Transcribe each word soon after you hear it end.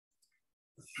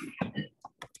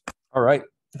All right.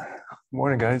 Good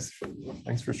morning, guys.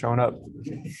 Thanks for showing up.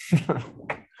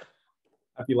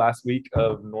 Happy last week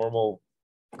of normal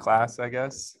class, I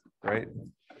guess, right?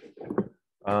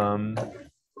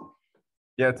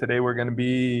 Yeah, today we're going to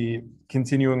be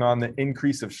continuing on the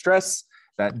increase of stress,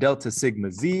 that delta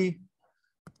sigma z.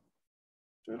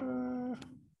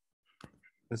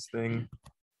 This thing.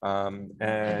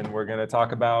 And we're going to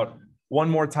talk about one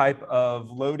more type of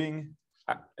loading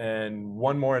and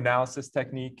one more analysis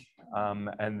technique.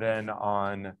 And then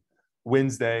on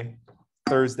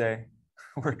Thursday,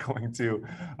 we're going to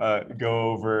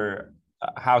go over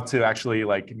how to actually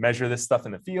like measure this stuff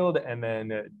in the field and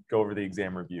then go over the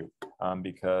exam review.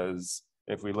 Because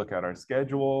if we look at our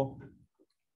schedule,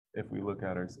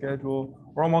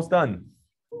 we're almost done.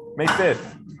 May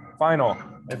 5th, final.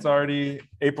 It's already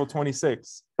April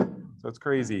 26th. So it's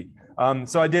crazy.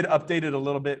 So I did update it a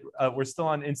little bit. We're still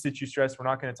on in situ stress. We're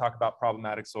not going to talk about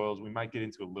problematic soils. We might get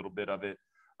into a little bit of it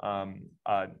on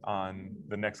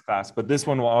the next class, but this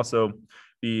one will also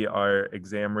be our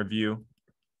exam review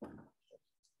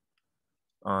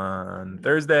on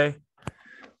Thursday.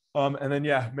 And then,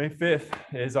 yeah, May 5th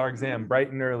is our exam,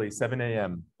 bright and early, 7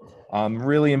 a.m.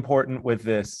 Really important with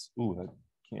this. Ooh,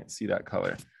 I can't see that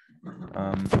color.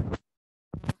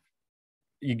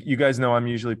 You guys know I'm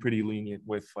usually pretty lenient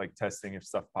with like testing if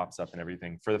stuff pops up and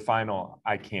everything. For the final,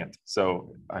 I can't.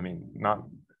 So, I mean,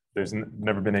 there's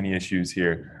never been any issues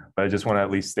here, but I just want to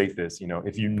at least state this, you know,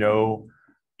 if you know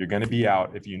you're going to be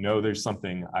out, if you know there's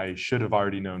something, I should have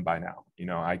already known by now. You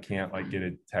know, I can't like get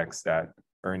a text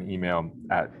or an email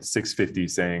at 6:50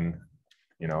 saying,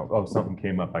 you know, oh, something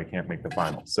came up, I can't make the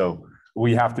final. So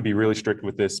we have to be really strict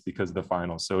with this because of the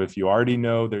final. So if you already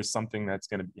know there's something that's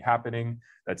going to be happening,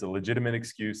 that's a legitimate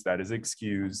excuse, that is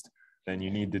excused, then you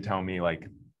need to tell me like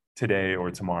today or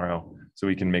tomorrow so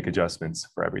we can make adjustments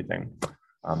for everything.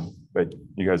 But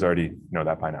you guys already know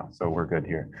that by now, so we're good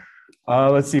here.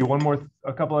 Let's see,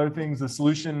 a couple other things. The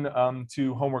solution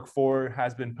to homework 4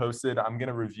 has been posted. I'm going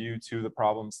to review 2 of the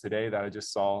problems today that I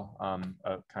just saw,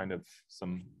 kind of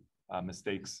some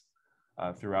mistakes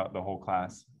throughout the whole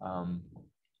class.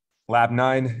 Lab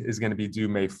 9 is going to be due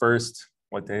May 1st.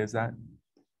 What day is that?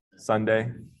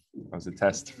 Sunday. That was a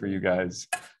test for you guys.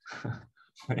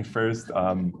 May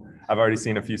 1st. I've already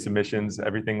seen a few submissions.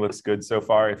 Everything looks good so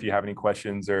far. If you have any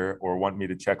questions or want me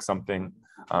to check something,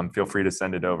 feel free to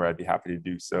send it over. I'd be happy to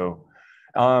do so.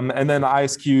 And then the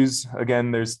ISQs,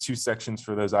 again, there's 2 sections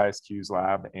for those ISQs,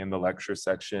 lab and the lecture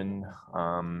section.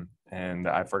 And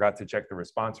I forgot to check the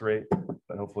response rate,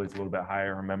 but hopefully it's a little bit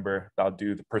higher. Remember, I'll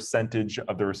do the percentage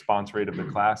of the response rate of the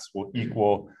class will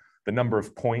equal the number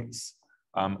of points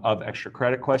of extra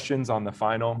credit questions on the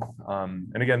final.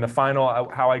 And again, the final,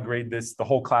 how I grade this, the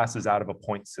whole class is out of a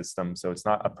point system. So it's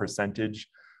not a percentage.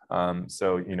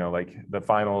 So, you know, like the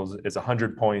finals is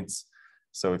 100 points.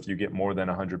 So if you get more than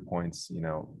 100 points, you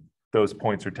know, those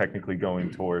points are technically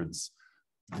going towards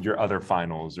your other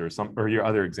finals or your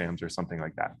other exams or something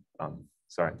like that.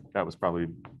 Sorry, that was probably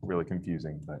really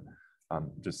confusing, but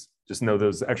just know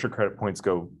those extra credit points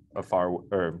go a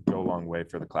long way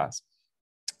for the class.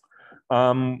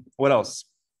 What else?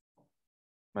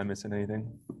 Am I missing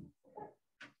anything?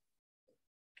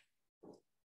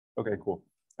 Okay, cool.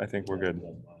 I think we're good.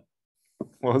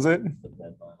 What was it?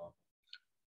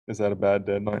 Is that a bad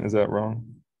deadline? Is that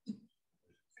wrong?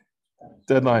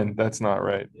 Deadline, that's not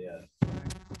right. Yeah.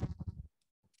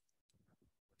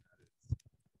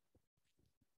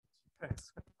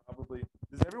 Probably.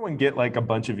 Does everyone get like a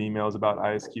bunch of emails about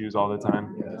ISQs all the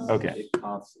time? Yes. Okay. It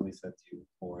constantly sends you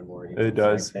more and more emails. It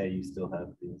does. Like, hey, you still have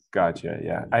these. Gotcha.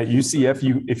 Yeah. At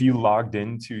UCF, if you logged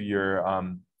into your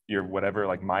whatever,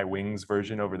 like My Wings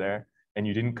version over there, and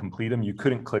you didn't complete them, you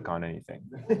couldn't click on anything.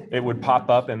 It would pop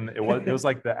up, and it was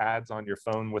like the ads on your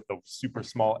phone with the super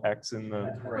small X in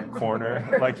the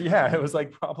corner. Like, yeah, it was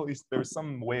like probably there was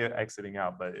some way of exiting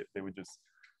out, but they would just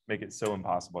make it so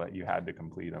impossible that you had to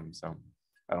complete them. So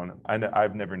I don't know.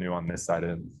 I've never knew on this side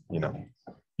of, you know,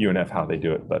 UNF how they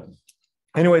do it. But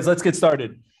anyways, let's get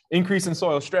started. Increase in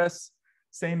soil stress,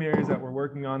 same areas that we're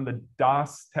working on. The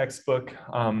DOS textbook,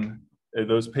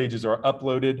 those pages are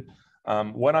uploaded.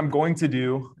 What I'm going to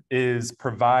do is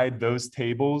provide those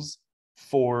tables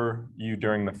for you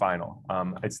during the final.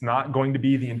 It's not going to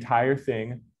be the entire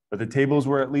thing, but the tables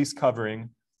we're at least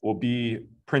covering will be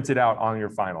printed out on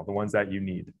your final, the ones that you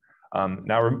need.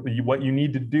 Now, what you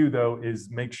need to do though is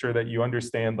make sure that you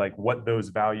understand like what those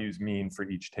values mean for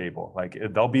each table. Like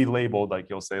they'll be labeled, like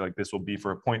you'll say like this will be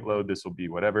for a point load, this will be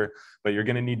whatever, but you're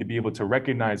going to need to be able to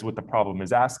recognize what the problem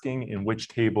is asking and which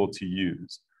table to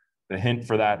use. The hint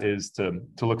for that is to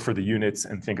look for the units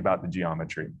and think about the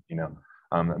geometry, you know.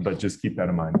 But just keep that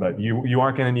in mind. But you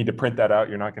aren't going to need to print that out.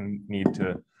 You're not going to need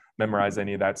to memorize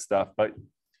any of that stuff, but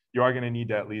you are going to need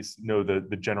to at least know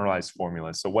the generalized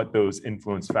formula. So what those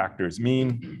influence factors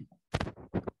mean.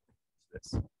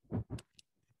 This.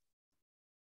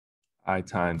 I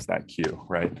times that Q,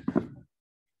 right?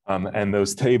 And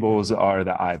those tables are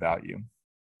the I value.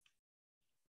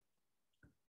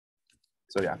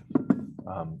 So yeah,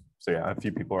 a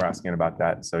few people are asking about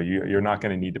that. So you're not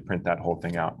going to need to print that whole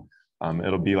thing out.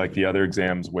 It'll be like the other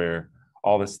exams where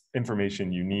all this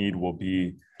information you need will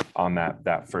be on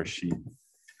that first sheet.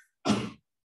 All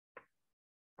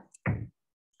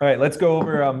right, let's go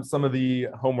over some of the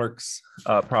homeworks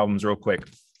problems real quick.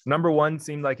 Number one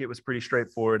seemed like it was pretty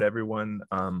straightforward. Everyone,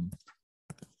 kind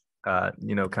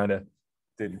of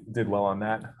did well on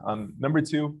that. Number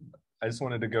two, I just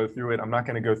wanted to go through it. I'm not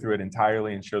going to go through it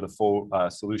entirely and show the full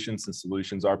solutions, since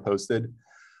solutions are posted.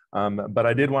 But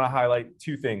I did want to highlight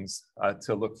two things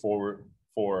to look forward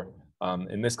for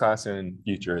in this class and in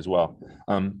future as well.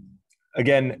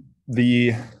 Again,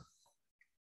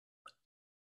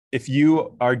 if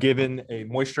you are given a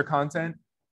moisture content,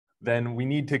 then we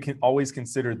need to always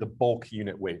consider the bulk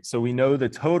unit weight. So we know the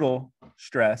total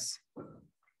stress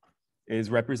is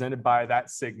represented by that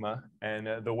sigma.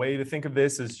 And the way to think of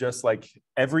this is just like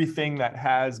everything that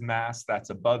has mass that's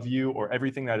above you, or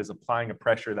everything that is applying a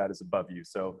pressure that is above you.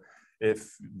 So if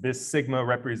this sigma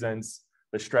represents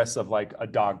the stress of like a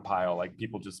dog pile, like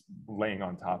people just laying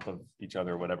on top of each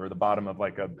other or whatever, the bottom of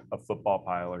like a football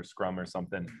pile or scrum or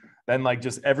something, then like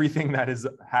just everything that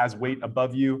has weight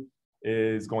above you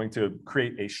is going to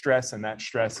create a stress, and that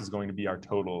stress is going to be our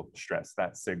total stress,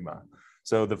 that sigma.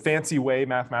 So the fancy way,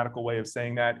 mathematical way of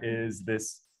saying that is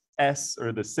this S,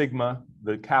 or the sigma,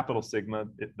 the capital sigma,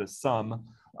 the sum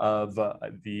of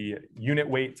the unit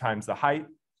weight times the height.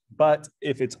 But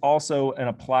if it's also an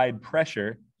applied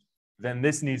pressure, then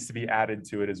this needs to be added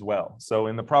to it as well. So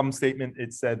in the problem statement,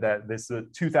 it said that this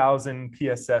 2000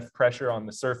 PSF pressure on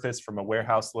the surface from a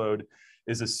warehouse load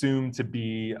is assumed to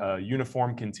be a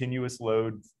uniform continuous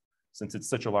load, since it's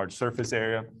such a large surface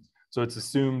area. So it's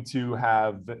assumed to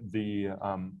have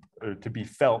to be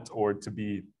felt or to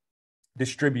be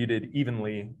distributed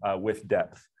evenly with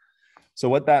depth. So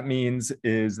what that means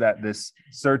is that this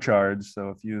surcharge, so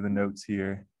a few of the notes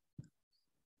here.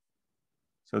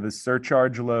 So the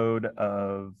surcharge load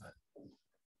of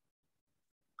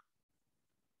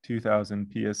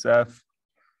 2000 PSF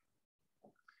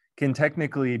can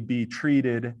technically be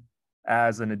treated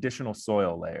as an additional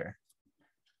soil layer.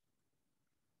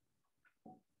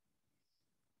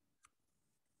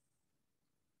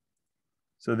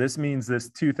 So this means this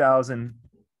 2000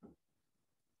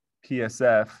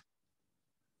 PSF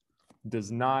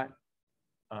does not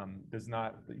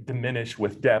diminish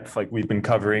with depth like we've been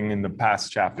covering in the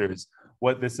past chapters.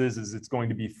 What this is it's going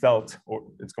to be felt, or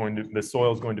the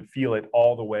soil is going to feel it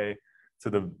all the way to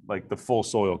the full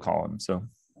soil column. So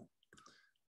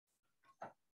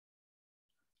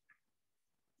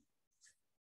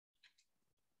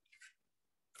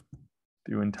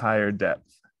through entire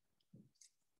depth.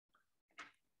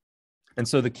 And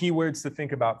so the key words to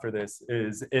think about for this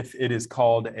is if it is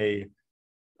called a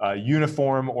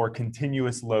uniform or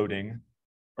continuous loading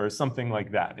or something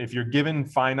like that. If you're given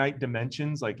finite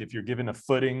dimensions, like if you're given a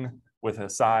footing with a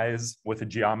size, with a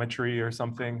geometry or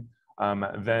something,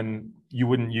 then you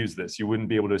wouldn't use this. You wouldn't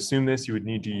be able to assume this. You would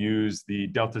need to use the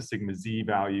delta sigma z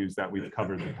values that we've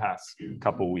covered the past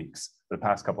couple weeks, the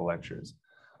past couple lectures.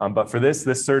 But for this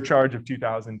surcharge of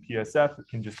 2000 PSF, it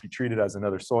can just be treated as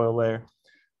another soil layer.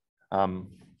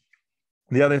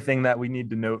 The other thing that we need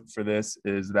to note for this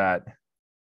is that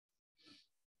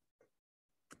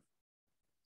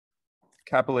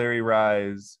capillary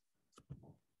rise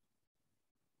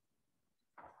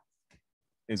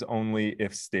is only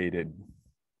if stated.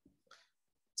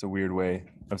 It's a weird way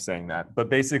of saying that. But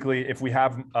basically, if we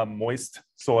have a moist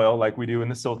soil like we do in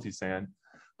the silty sand,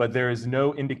 but there is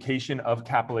no indication of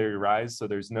capillary rise, so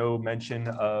there's no mention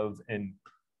of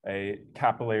a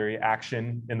capillary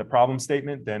action in the problem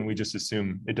statement, then we just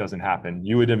assume it doesn't happen.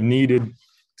 You would have needed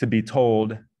to be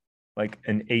told like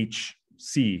an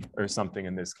HC or something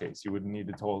in this case. You would need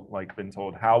to been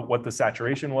told what the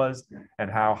saturation was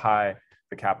and how high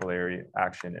the capillary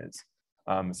action is.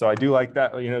 So I do like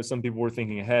that. Some people were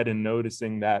thinking ahead and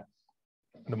noticing that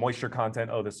the moisture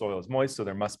content, the soil is moist, so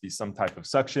there must be some type of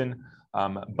suction.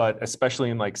 But especially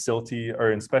in like silty,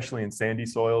 or especially in sandy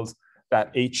soils,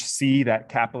 that HC, that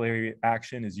capillary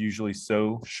action, is usually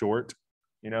so short,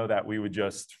 that we would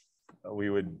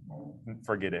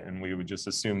forget it, and we would just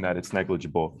assume that it's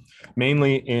negligible.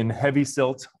 Mainly in heavy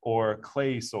silt or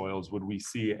clay soils would we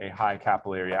see a high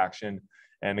capillary action.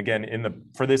 And again,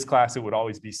 for this class, it would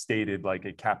always be stated like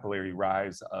a capillary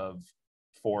rise of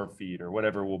 4 feet or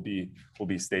whatever will be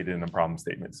stated in the problem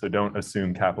statement. So don't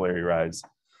assume capillary rise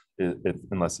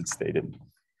unless it's stated.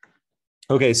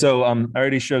 Okay, so I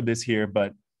already showed this here,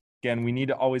 but again, we need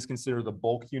to always consider the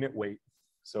bulk unit weight.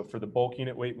 So for the bulk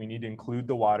unit weight, we need to include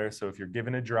the water. So if you're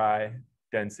given a dry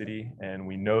density and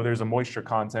we know there's a moisture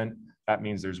content, that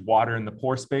means there's water in the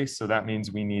pore space. So that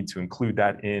means we need to include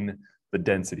that in the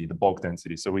density, the bulk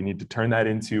density. So we need to turn that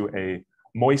into a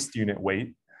moist unit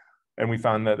weight. And we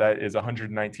found that that is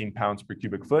 119 pounds per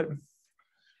cubic foot.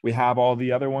 We have all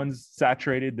the other ones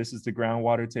saturated. This is the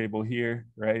groundwater table here,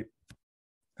 right?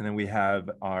 And then we have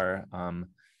our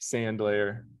sand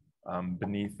layer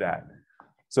beneath that.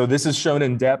 So this is shown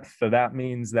in depth. So that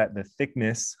means that the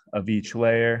thickness of each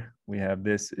layer, we have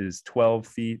this is 12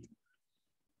 feet.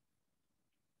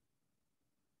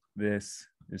 This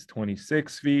is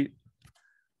 26 feet.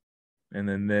 And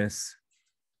then this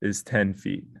is 10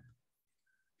 feet.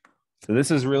 So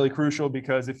this is really crucial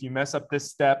because if you mess up this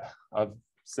step of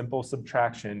simple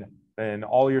subtraction, then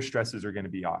all your stresses are going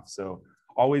to be off. So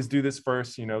always do this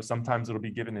first. You know, sometimes it'll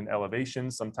be given in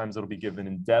elevation, sometimes it'll be given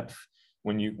in depth.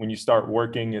 When you start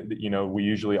working, you know, we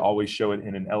usually always show it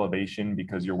in an elevation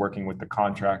because you're working with the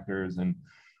contractors and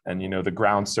you know, the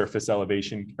ground surface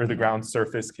elevation or the ground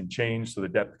surface can change, so the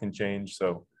depth can change.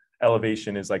 So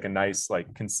elevation is like a nice,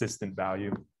 like consistent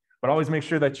value, but always make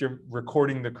sure that you're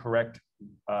recording the correct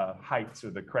heights or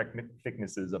the correct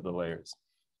thicknesses of the layers.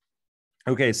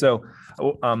 Okay, so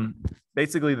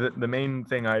basically the main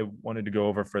thing I wanted to go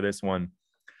over for this one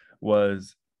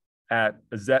was at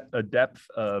a depth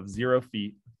of 0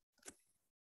 feet,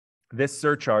 this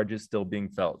surcharge is still being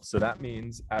felt. So that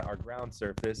means at our ground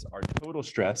surface, our total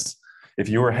stress, if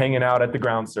you were hanging out at the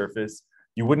ground surface,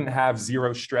 you wouldn't have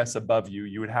 0 stress above you.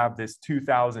 You would have this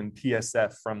 2000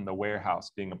 PSF from the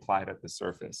warehouse being applied at the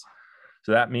surface.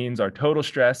 So that means our total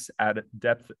stress at a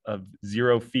depth of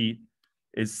 0 feet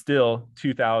is still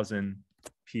 2000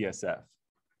 PSF.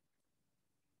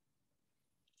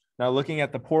 Now looking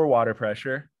at the pore water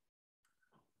pressure,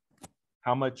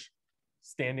 how much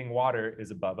standing water is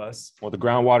above us? Well, the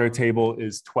groundwater table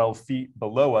is 12 feet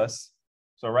below us.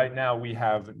 So right now we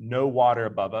have no water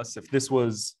above us. If this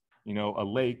was, you know, a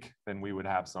lake, then we would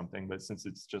have something. But since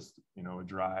it's just, you know, a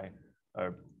dry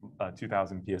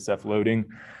 2000 PSF loading,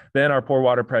 then our pore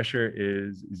water pressure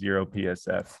is 0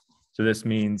 PSF. So this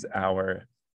means our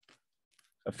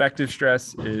effective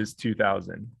stress is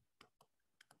 2000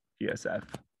 PSF.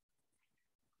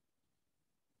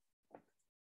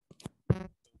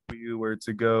 If you were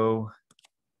to go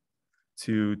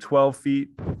to 12 feet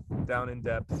down in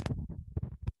depth,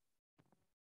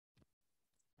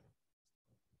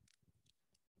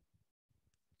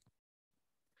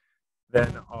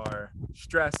 then our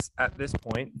stress at this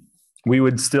point, we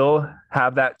would still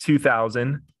have that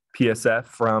 2000 PSF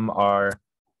from our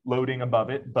loading above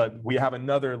it, but we have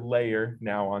another layer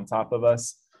now on top of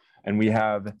us, and we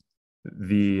have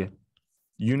the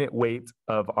unit weight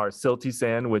of our silty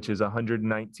sand, which is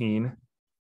 119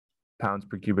 pounds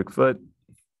per cubic foot,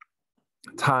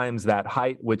 times that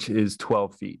height, which is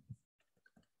 12 feet.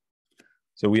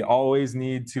 So we always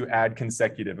need to add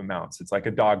consecutive amounts. It's like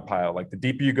a dog pile. Like the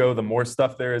deeper you go, the more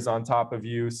stuff there is on top of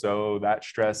you. So that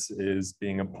stress is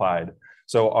being applied.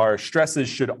 So our stresses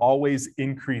should always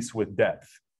increase with depth.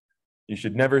 You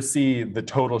should never see the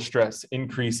total stress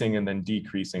increasing and then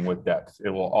decreasing with depth. It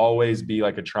will always be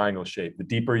like a triangle shape. The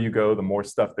deeper you go, the more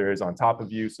stuff there is on top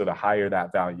of you. So the higher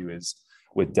that value is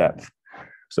with depth.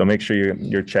 So make sure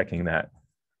you're checking that.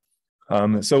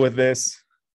 So with this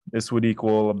would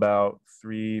equal about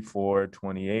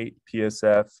 3,428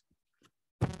 PSF.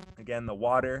 Again, the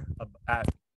water at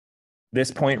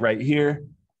this point right here,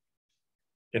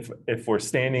 if we're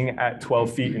standing at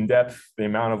 12 feet in depth, the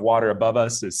amount of water above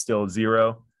us is still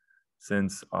 0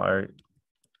 since our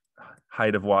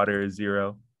height of water is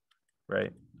 0,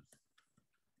 right?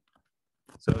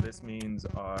 So this means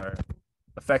our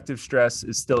effective stress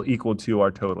is still equal to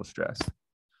our total stress.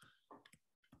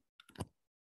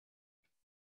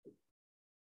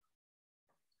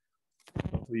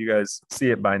 Hopefully you guys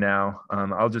see it by now.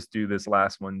 I'll just do this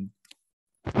last one.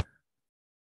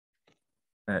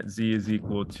 That Z is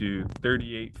equal to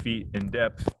 38 feet in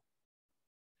depth.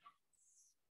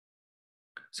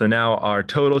 So now our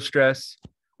total stress,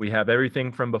 we have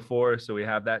everything from before. So we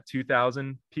have that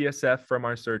 2000 PSF from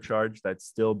our surcharge that's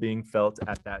still being felt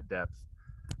at that depth.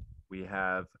 We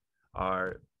have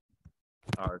our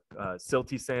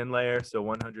silty sand layer, so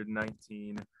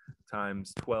 119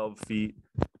 times 12 feet.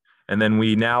 And then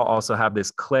we now also have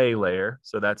this clay layer.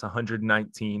 So that's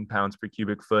 119 pounds per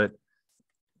cubic foot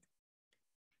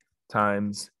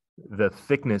times the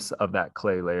thickness of that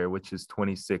clay layer, which is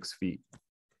 26 feet.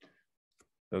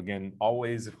 So again,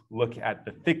 always look at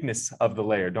the thickness of the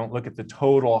layer. Don't look at the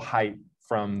total height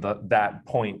from that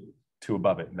point to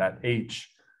above it. That H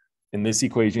in this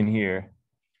equation here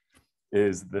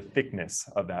is the thickness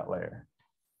of that layer.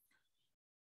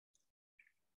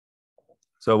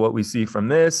 So what we see from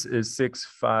this is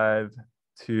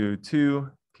 6,522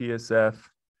 PSF.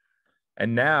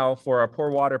 And now for our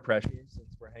pore water pressure,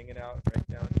 since we're hanging out right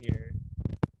down here,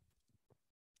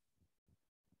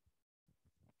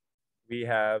 we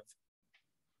have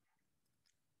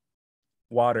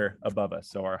water above us.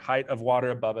 So our height of water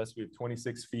above us, we have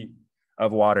 26 feet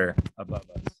of water above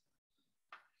us.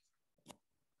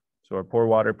 So our pore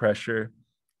water pressure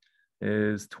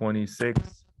is 26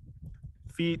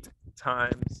 feet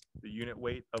times the unit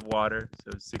weight of water,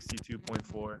 so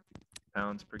 62.4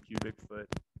 pounds per cubic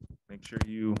foot. Make sure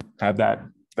you have that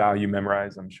value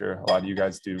memorized. I'm sure a lot of you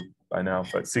guys do by now,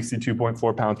 but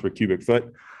 62.4 pounds per cubic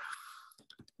foot.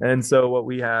 And so what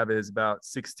we have is about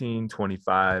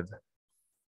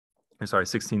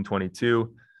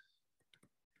 1622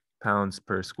 pounds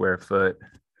per square foot.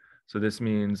 So this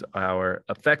means our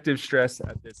effective stress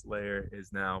at this layer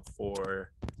is now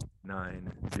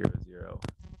 4,900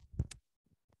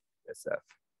 SF,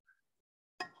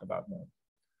 about that.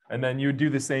 And then you would do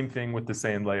the same thing with the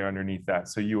sand layer underneath that.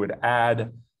 So you would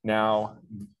add now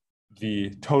the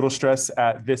total stress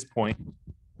at this point,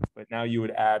 but now you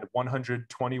would add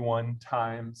 121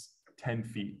 times 10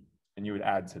 feet, and you would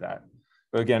add to that.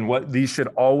 But again, what these should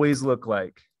always look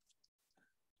like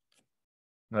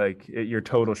your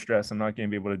total stress. I'm not going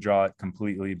to be able to draw it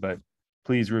completely, but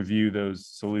please review those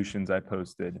solutions I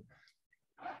posted.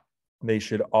 They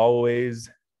should always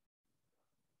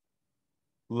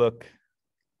look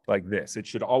like this. It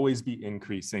should always be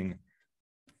increasing.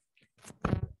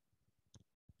 Should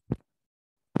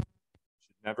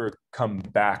never come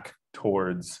back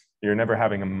towards, you're never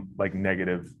having a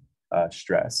negative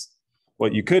stress.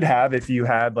 What you could have if you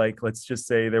had let's just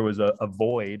say there was a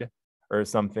void or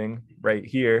something right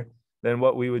here, then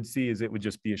what we would see is it would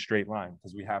just be a straight line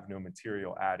because we have no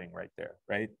material adding right there,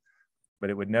 right? But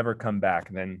it would never come back.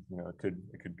 And then it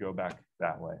could go back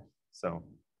that way. So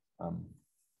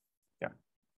yeah.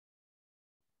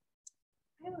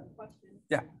 I have a question.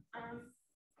 Yeah.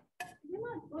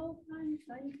 You're not 12 times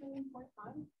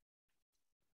 97.5?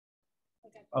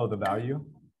 Oh, the value?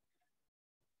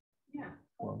 Yeah.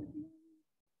 Well,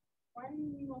 why do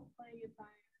you multiply it by?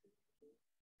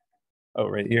 Oh,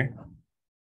 right here.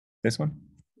 This one?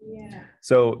 Yeah.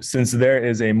 So since there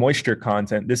is a moisture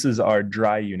content, this is our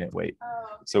dry unit weight. Oh,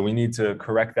 okay. So we need to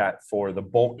correct that for the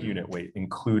bulk unit weight,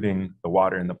 including the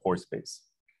water in the pore space.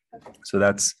 Okay. So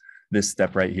that's this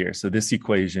step right here. So this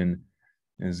equation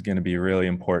is going to be really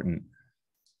important.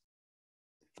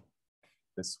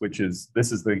 This is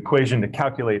the equation to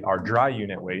calculate our dry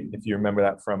unit weight. If you remember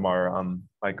that from our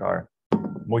our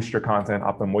moisture content,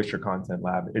 optimum moisture content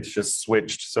lab, it's just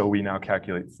switched. So we now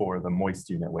calculate for the moist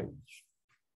unit weight.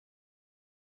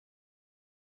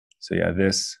 So yeah,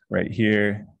 this right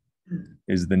here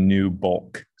is the new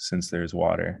bulk since there's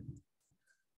water.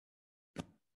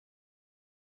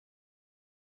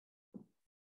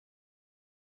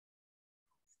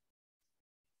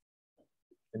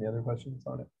 Any other questions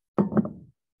on it?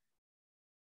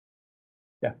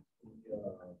 Yeah.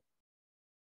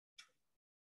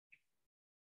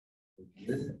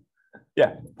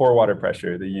 Yeah, pore water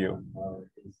pressure, the U.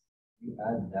 You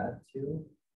add that to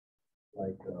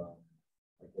like a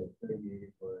 38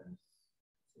 was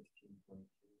 16.2,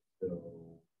 so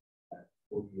at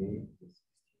 48 is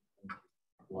 16.2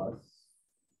 plus.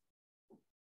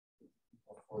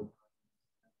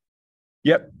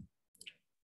 Yep.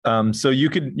 So you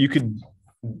could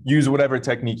use whatever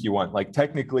technique you want. Like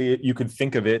technically, you could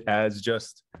think of it as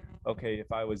just, okay,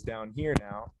 if I was down here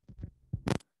now,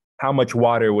 how much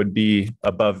water would be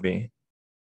above me?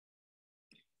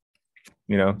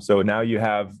 So now you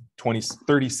have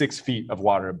 36 feet of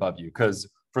water above you, because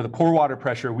for the pore water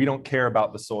pressure, we don't care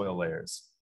about the soil layers.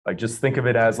 Like just think of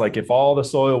it as like if all the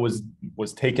soil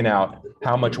was taken out,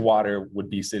 how much water would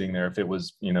be sitting there if it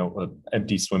was, an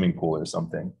empty swimming pool or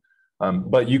something.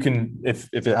 But you can, if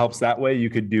it helps that way, you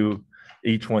could do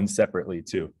each one separately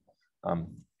too.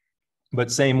 But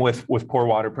same with pore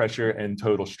water pressure and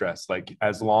total stress. Like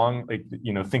as long,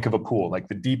 think of a pool, like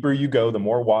the deeper you go, the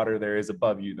more water there is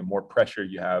above you, the more pressure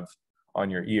you have on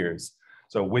your ears.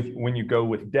 So when you go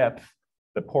with depth,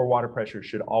 the pore water pressure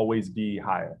should always be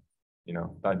higher.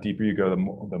 The deeper you go,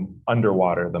 the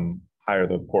underwater, the higher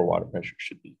the pore water pressure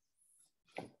should be.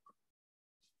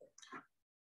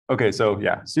 Okay, so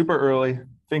yeah, super early,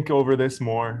 think over this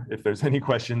more. If there's any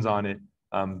questions on it,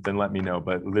 then let me know.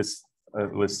 But this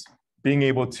being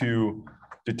able to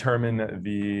determine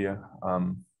the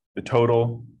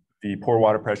total, the pore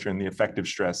water pressure, and the effective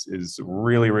stress is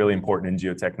really, really important in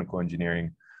geotechnical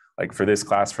engineering, like for this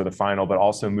class for the final, but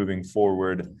also moving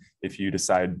forward if you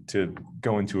decide to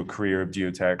go into a career of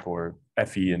geotech or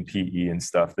FE and PE and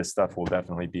stuff. This stuff will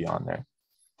definitely be on there.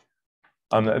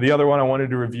 The other one I wanted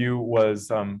to review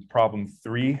was problem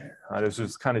 3. This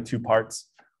was kind of 2 parts.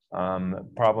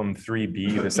 Problem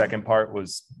 3B, the second part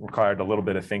required a little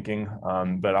bit of thinking,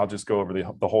 but I'll just go over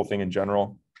the whole thing in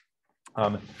general.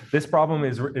 This problem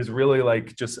is really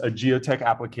like just a geotech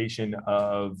application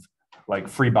of like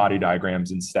free body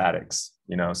diagrams and statics.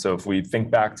 So if we think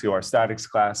back to our statics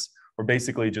class, we're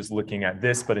basically just looking at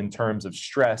this, but in terms of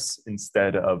stress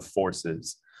instead of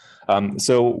forces.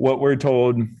 So what we're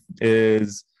told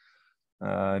is,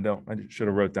 I should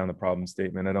have wrote down the problem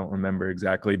statement. I don't remember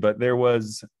exactly, but there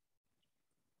was,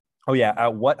 oh yeah,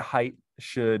 at what height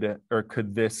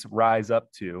could this rise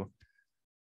up to,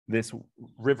 this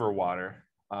river water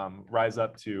rise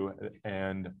up to,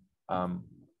 and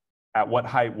at what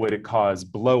height would it cause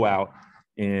blowout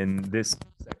in this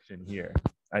section here,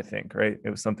 I think, right? It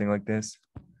was something like this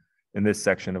in this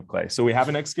section of clay. So we have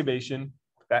an excavation.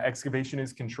 That excavation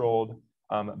is controlled,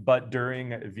 but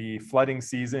during the flooding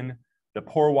season, the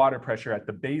pore water pressure at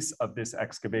the base of this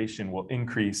excavation will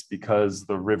increase because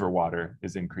the river water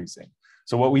is increasing.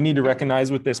 So what we need to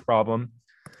recognize with this problem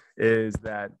is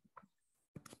that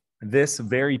this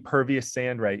very pervious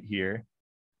sand right here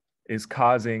is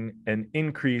causing an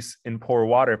increase in pore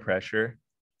water pressure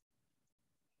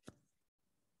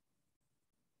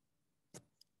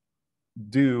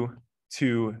due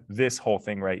to this whole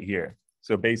thing right here.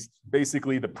 So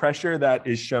basically the pressure that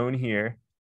is shown here,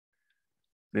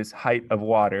 this height of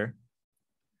water,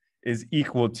 is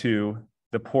equal to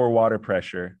the pore water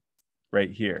pressure right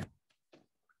here.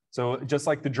 So just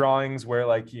like the drawings where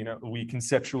we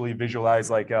conceptually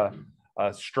visualize like a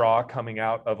straw coming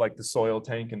out of like the soil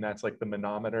tank, and that's like the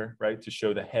manometer, right, to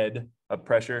show the head of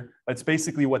pressure. That's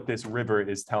basically what this river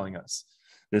is telling us.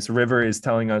 This river is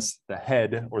telling us the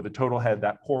head, or the total head,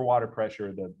 that pore water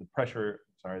pressure, the pressure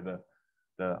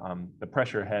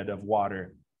head of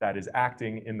water that is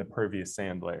acting in the pervious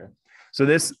sand layer. So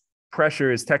this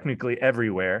pressure is technically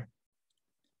everywhere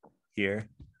here,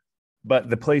 but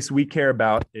the place we care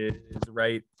about is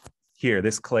right here,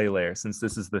 this clay layer, since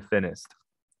this is the thinnest.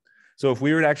 So if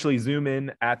we were to actually zoom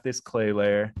in at this clay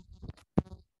layer,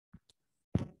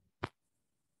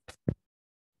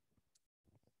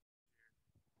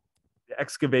 the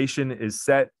excavation is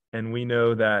set, and we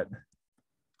know that,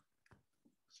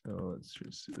 so let's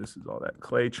just, this is all that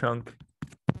clay chunk.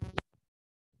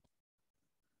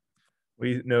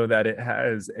 We know that it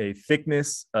has a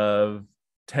thickness of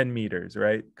 10 meters,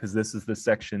 right? Because this is the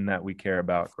section that we care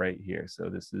about right here. So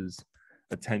this is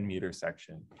a 10-meter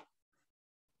section.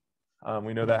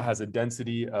 We know that has a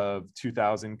density of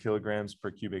 2,000 kilograms per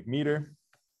cubic meter.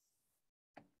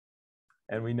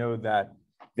 And we know that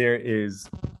there is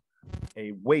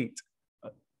a weight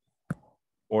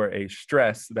or a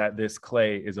stress that this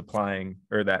clay is applying,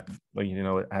 or that,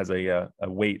 it has a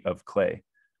weight of clay.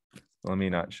 Let me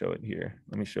not show it here.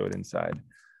 Let me show it inside.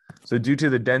 So due to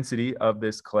the density of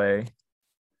this clay,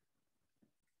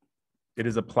 it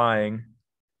is applying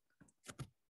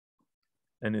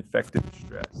an effective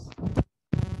stress.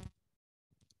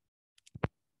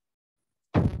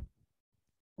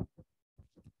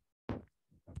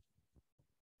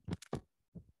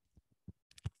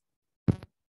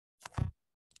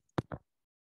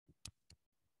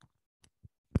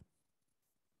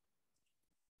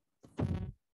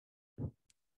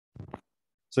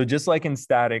 So just like in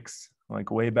statics, like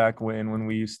way back when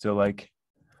we used to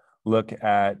look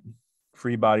at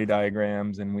free body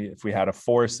diagrams, and if we had a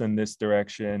force in this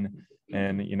direction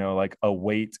and like a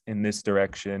weight in this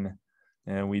direction,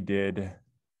 and we did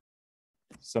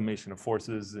summation of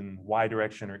forces in y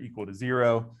direction are equal to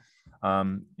 0,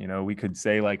 we could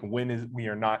say like we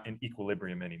are not in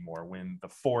equilibrium anymore, when the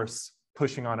force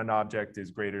pushing on an object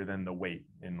is greater than the weight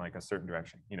in like a certain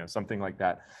direction, something like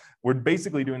that. We're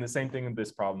basically doing the same thing in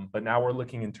this problem, but now we're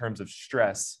looking in terms of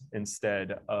stress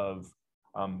instead of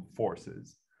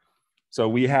forces. So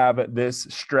we have this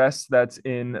stress that's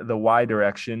in the y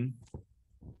direction.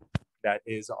 That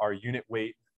is our unit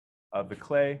weight of the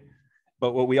clay.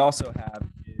 But what we also have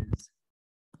is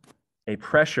a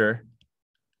pressure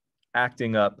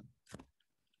acting up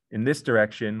in this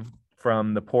direction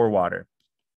from the pore water.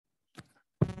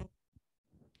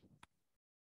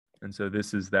 And so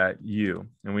this is that U.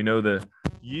 And we know the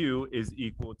U is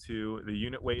equal to the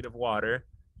unit weight of water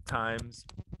times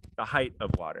the height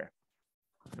of water.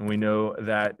 And we know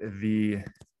that the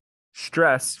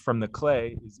stress from the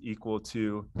clay is equal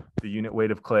to the unit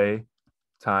weight of clay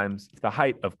times the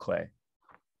height of clay.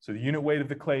 So the unit weight of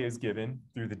the clay is given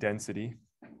through the density,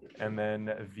 and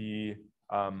then the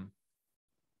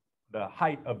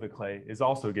height of the clay is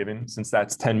also given, since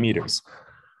that's 10 meters.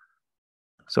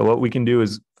 So what we can do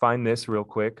is find this real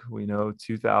quick. We know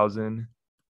 2,000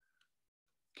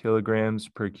 kilograms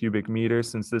per cubic meter.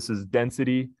 Since this is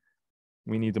density,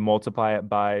 we need to multiply it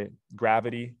by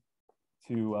gravity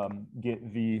to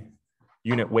get the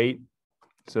unit weight.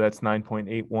 So that's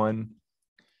 9.81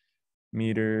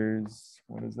 meters.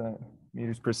 What is that?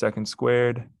 Meters per second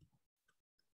squared.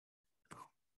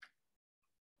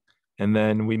 And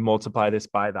then we multiply this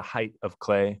by the height of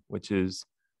clay, which is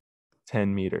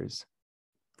 10 meters.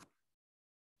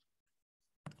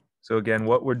 So again,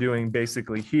 what we're doing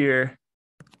basically here,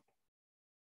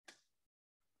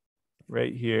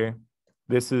 right here,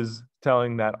 this is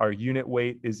telling that our unit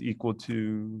weight is equal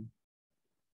to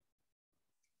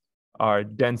our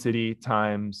density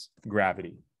times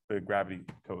gravity, the gravity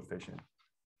coefficient.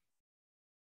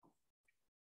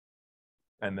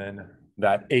 And then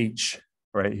that H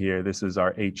right here, this is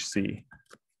our HC.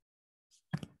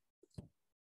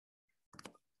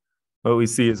 What we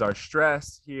see is our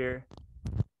stress here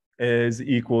is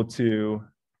equal to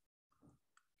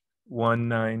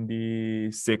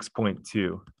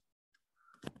 196.2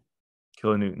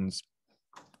 kilonewtons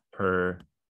per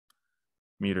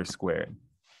meter squared.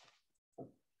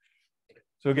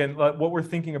 So again, what we're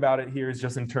thinking about it here is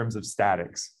just in terms of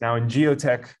statics. Now in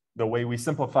geotech, the way we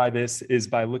simplify this is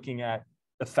by looking at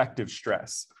effective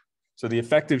stress. So the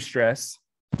effective stress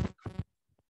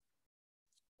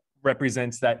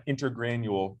represents that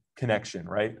intergranule connection,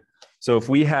 right? So if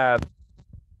we have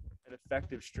an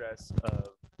effective stress of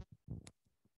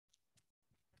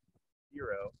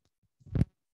 0,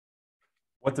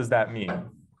 what does that mean?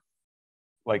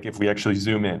 Like if we actually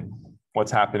zoom in,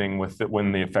 what's happening with it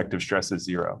when the effective stress is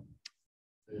 0?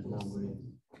 There's no way.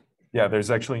 Yeah,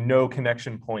 there's actually no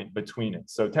connection point between it.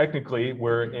 So technically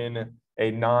we're in a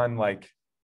non like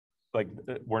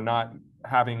we're not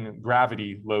having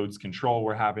gravity loads control.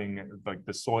 We're having like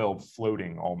the soil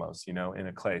floating almost, you know, in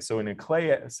a clay. So in a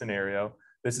clay scenario,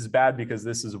 this is bad because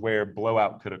this is where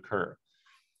blowout could occur.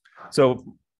 So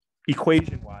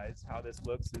equation wise, how this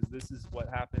looks is this is what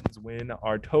happens when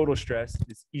our total stress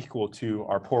is equal to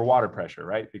our pore water pressure,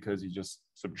 right? Because you just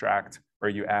subtract or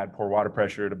you add pore water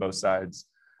pressure to both sides,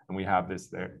 and we have this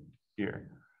there here.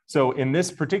 So in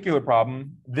this particular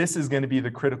problem, this is going to be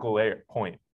the critical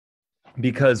point,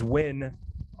 because when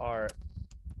our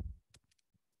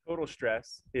total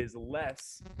stress is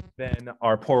less than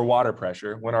our pore water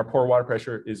pressure, when our pore water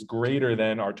pressure is greater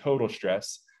than our total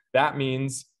stress, that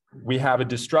means we have a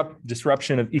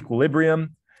disruption of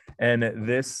equilibrium, and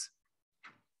this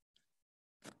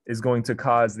is going to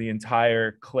cause the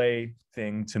entire clay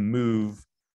thing to move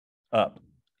up.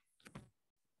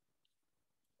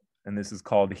 And this is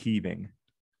called heaving.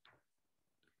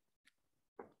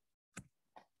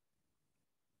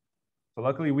 So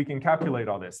luckily we can calculate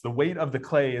all this. The weight of the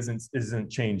clay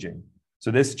isn't changing. So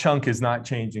this chunk is not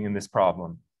changing in this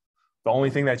problem. The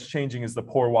only thing that's changing is the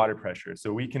pore water pressure.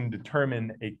 So we can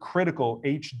determine a critical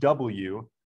HW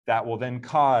that will then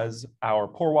cause our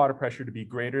pore water pressure to be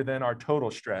greater than our total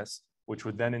stress, which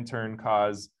would then in turn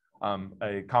cause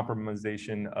a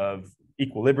compromisation of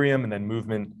equilibrium and then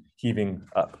movement heaving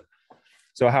up.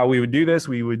 So how we would do this,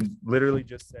 we would literally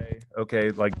just say,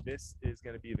 okay, like this is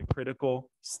going to be the critical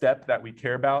step that we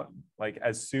care about. Like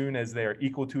as soon as they are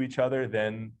equal to each other,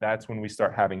 then that's when we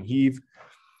start having heave.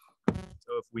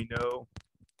 So if we know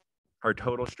our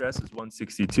total stress is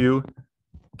 162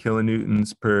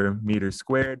 kilonewtons per meter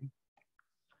squared,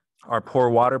 our pore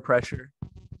water pressure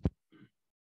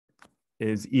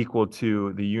is equal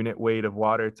to the unit weight of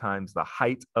water times the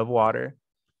height of water.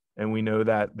 And we know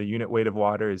that the unit weight of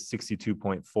water is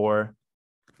 62.4.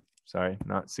 Sorry,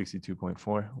 not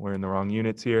 62.4. We're in the wrong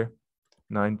units here.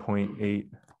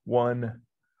 9.81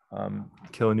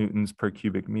 kilonewtons per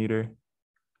cubic meter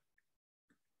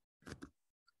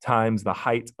times the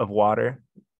height of water.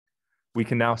 We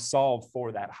can now solve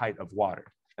for that height of water.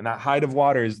 And that height of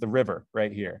water is the river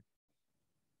right here.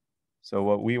 So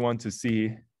what we want to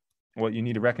see, what you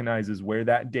need to recognize is where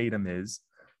that datum is.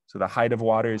 So the height of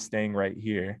water is staying right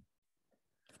here.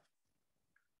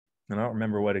 And I don't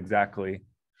remember what exactly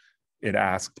it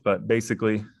asked, but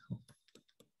basically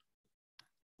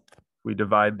we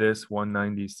divide this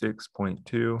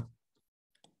 196.2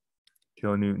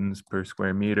 kilonewtons per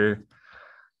square meter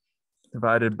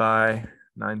divided by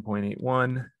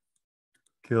 9.81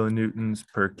 kilonewtons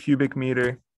per cubic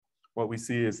meter. What we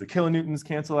see is the kilonewtons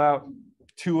cancel out,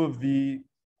 2 of the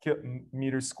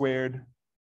meters squared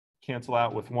cancel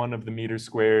out with 1 of the meters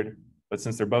squared. But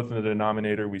since they're both in the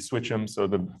denominator, we switch them. So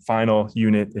the final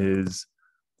unit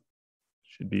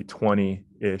should be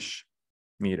 20-ish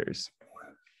meters.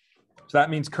 So that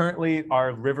means currently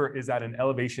our river is at an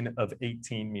elevation of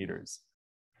 18 meters.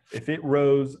 If it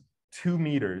rose 2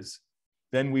 meters,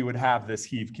 then we would have this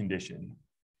heave condition.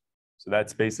 So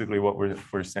that's basically what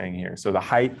we're saying here. So the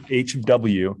height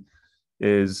HW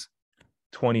is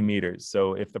 20 meters.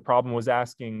 So if the problem was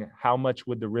asking how much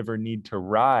would the river need to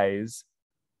rise,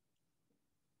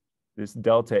 this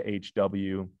delta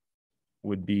HW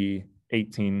would be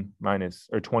 18 minus,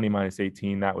 or 20 minus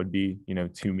 18. That would be,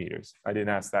 2 meters. I didn't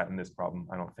ask that in this problem.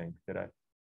 I don't think, did I? I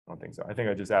don't think so. I think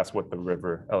I just asked what the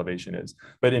river elevation is.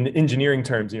 But in engineering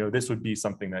terms, this would be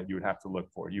something that you would have to look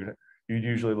for. You'd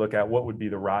usually look at what would be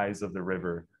the rise of the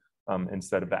river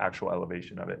instead of the actual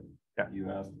elevation of it. Yeah. You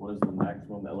asked what is the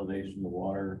maximum elevation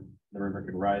the river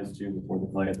could rise to before the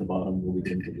clay at the bottom will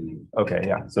begin to leave. Okay,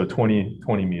 yeah. So 20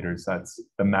 meters, that's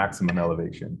the maximum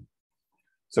elevation.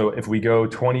 So if we go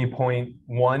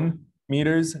 20.1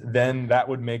 meters, then that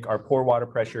would make our pore water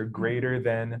pressure greater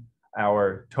than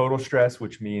our total stress,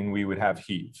 which means we would have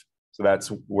heave. So that's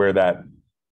where that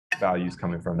value is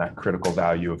coming from, that critical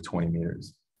value of 20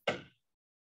 meters.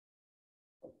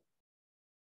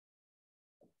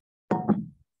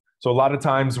 So a lot of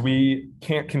times we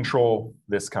can't control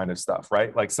this kind of stuff,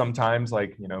 right? Like sometimes,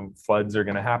 floods are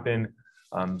going to happen.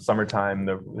 Summertime,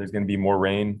 there's going to be more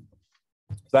rain.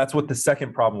 So that's what the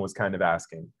second problem was kind of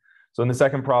asking. So in the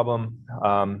second problem,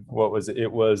 what was it?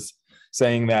 It was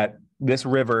saying that this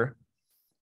river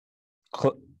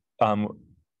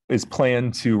is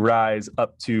planned to rise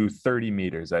up to 30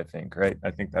 meters, I think, right?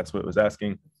 I think that's what it was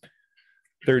asking.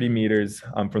 30 meters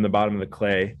from the bottom of the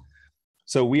clay.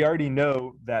 So we already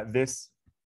know that this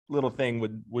little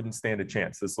thing wouldn't stand a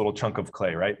chance, this little chunk of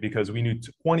clay, right? Because we knew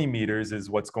 20 meters is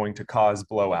what's going to cause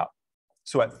blowout.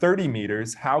 So at 30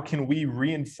 meters, how can we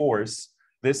reinforce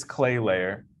this clay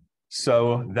layer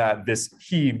so that this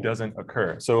heave doesn't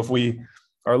occur? So if we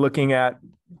are looking at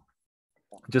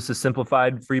just a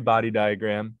simplified free body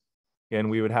diagram, and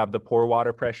we would have the pore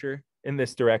water pressure in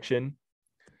this direction,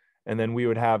 and then we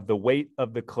would have the weight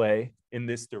of the clay in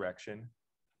this direction.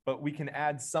 But we can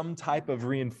add some type of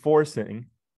reinforcing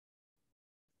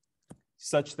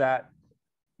such that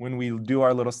when we do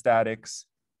our little statics,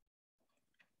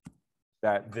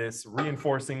 that this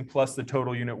reinforcing plus the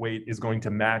total unit weight is going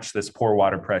to match this pore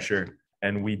water pressure,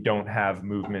 and we don't have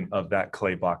movement of that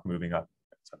clay block moving up.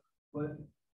 So, what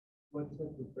type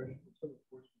of pressure, what type of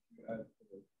force would you add to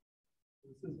this?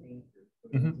 This is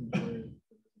anchored.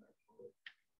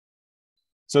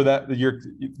 So that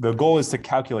the goal is to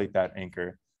calculate that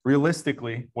anchor.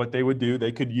 Realistically, what they would do,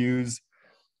 they could use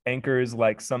anchors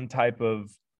like some type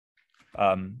of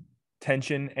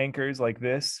tension anchors like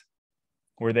this,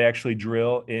 where they actually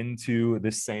drill into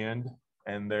the sand,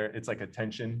 and it's like a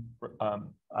tension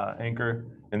anchor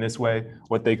in this way.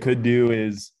 What they could do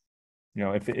is,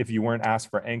 if you weren't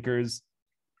asked for anchors,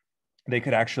 they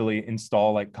could actually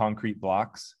install like concrete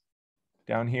blocks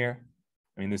down here.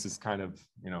 I mean, this is kind of,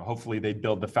 hopefully they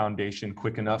build the foundation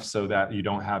quick enough so that you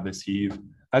don't have this heave.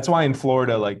 That's why in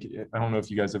Florida, I don't know if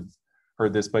you guys have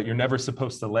heard this, but you're never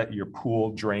supposed to let your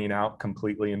pool drain out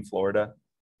completely in Florida,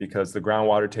 because the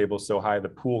groundwater table is so high, the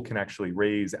pool can actually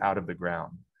raise out of the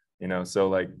ground. So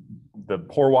like the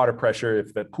pore water pressure,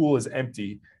 if the pool is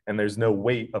empty and there's no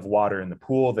weight of water in the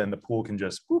pool, then the pool can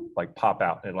just pop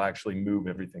out. It'll actually move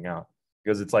everything out,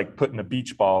 because it's like putting a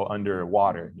beach ball under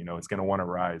water. It's going to want to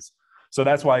rise. So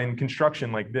that's why in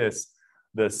construction like this,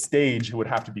 the stage would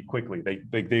have to be quickly.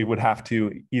 They would have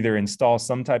to either install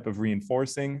some type of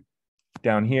reinforcing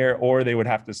down here, or they would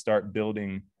have to start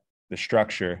building the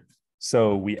structure.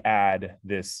 So we add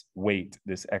this weight,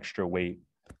 this extra weight,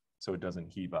 so it doesn't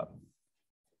heave up.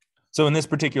 So in this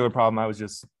particular problem, I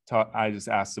just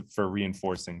asked for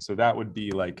reinforcing. So that would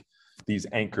be like these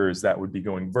anchors that would be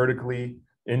going vertically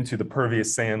into the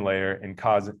pervious sand layer and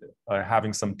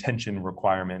having some tension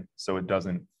requirement so it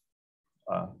doesn't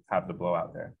have the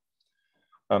blowout there.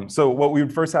 So what we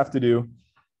would first have to do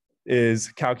is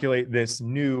calculate this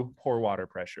new pore water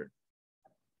pressure.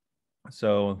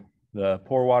 So the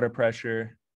pore water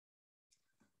pressure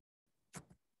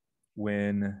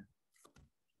when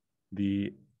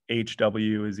the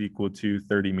HW is equal to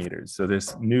 30 meters. So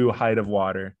this new height of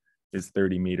water is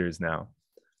 30 meters now.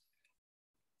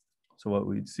 So what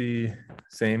we'd see,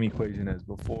 same equation as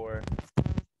before.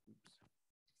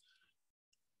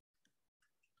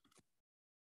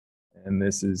 And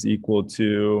this is equal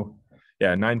to,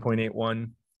 Yeah,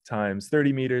 9.81 times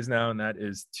 30 meters now, and that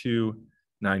is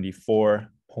 294.3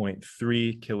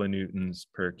 kilonewtons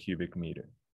per cubic meter,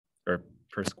 or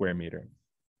per square meter.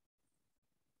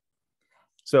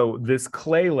 So this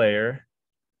clay layer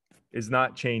is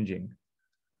not changing,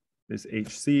 this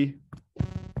HC.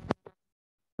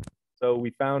 So we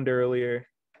found earlier,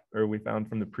 or we found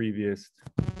from the previous,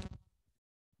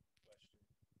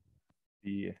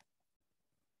 the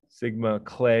sigma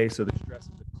clay. So the stress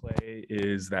of the clay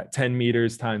is that 10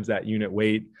 meters times that unit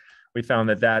weight. We found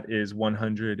that that is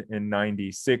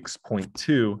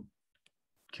 196.2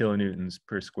 kilonewtons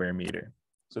per square meter.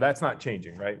 So that's not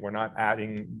changing, right? We're not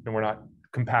adding, and we're not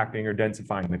compacting or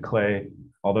densifying the clay,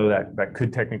 although that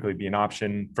could technically be an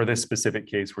option. For this specific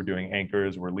case, we're doing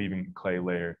anchors, we're leaving the clay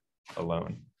layer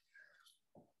alone.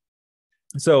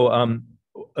 So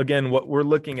again, what we're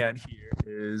looking at here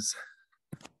is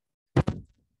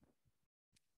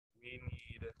we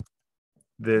need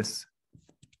this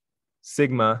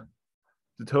sigma,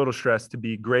 the total stress, to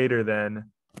be greater than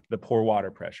the pore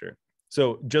water pressure.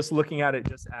 So just looking at it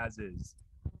just as is,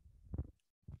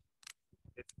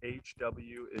 if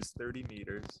HW is 30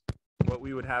 meters, what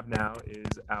we would have now is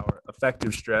our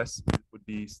effective stress would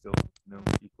be still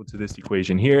equal to this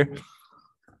equation here.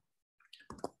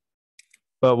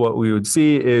 But what we would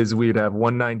see is we'd have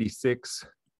 196.6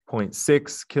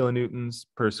 kilonewtons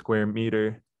per square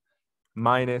meter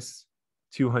minus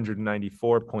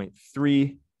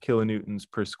 294.3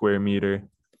 kilonewtons per square meter.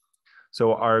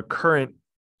 So our current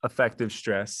effective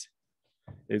stress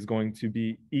is going to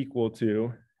be equal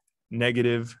to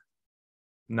negative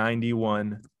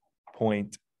 91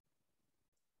 point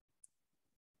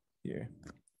here,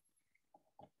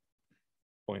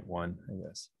 0.1, I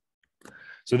guess.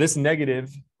 So this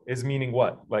negative is meaning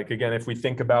what? Like, again, if we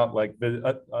think about like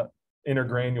the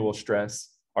intergranule stress,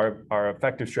 our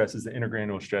effective stress is the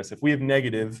intergranule stress. If we have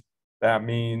negative, that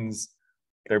means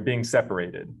they're being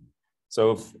separated.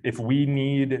 So if we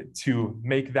need to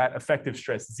make that effective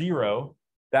stress 0,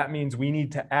 that means we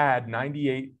need to add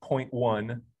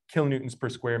 98.1 kilonewtons per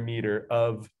square meter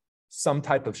of some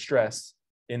type of stress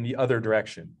in the other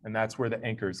direction. And that's where the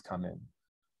anchors come in.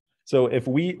 So if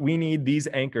we need these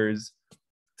anchors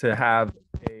to have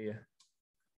a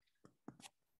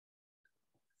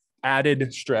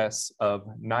added stress of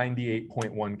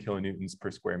 98.1 kilonewtons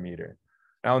per square meter.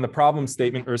 Now in the problem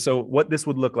statement, or so what this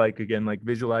would look like, again, like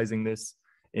visualizing this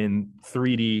in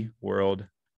 3D world.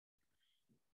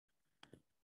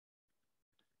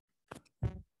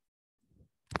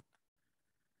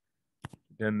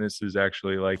 Then this is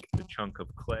actually like a chunk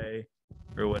of clay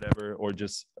or whatever, or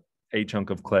just a chunk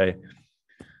of clay.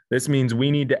 This means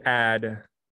we need to add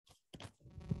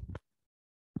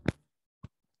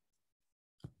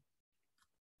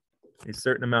a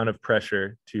certain amount of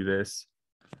pressure to this.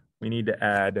 We need to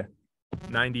add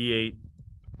 98.1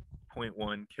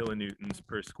 kilonewtons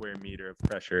per square meter of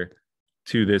pressure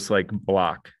to this like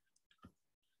block.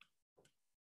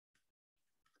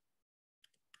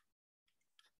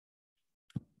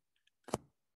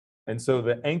 And so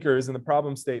the anchors in the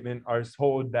problem statement are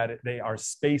told that they are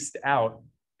spaced out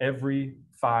every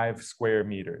 5 square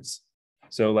meters.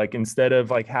 So like instead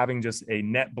of like having just a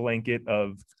net blanket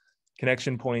of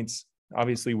connection points,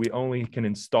 obviously we only can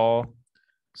install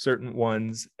certain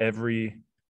ones every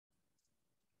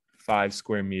 5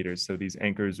 square meters. So these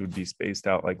anchors would be spaced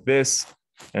out like this.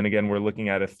 And again, we're looking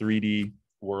at a 3D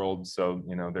world, so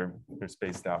they're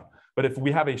spaced out. But if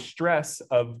we have a stress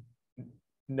of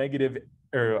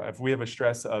if we have a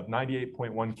stress of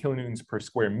 98.1 kilonewtons per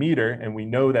square meter, and we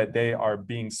know that they are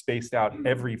being spaced out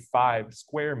every 5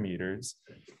 square meters,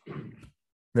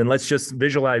 then let's just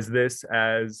visualize this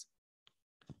as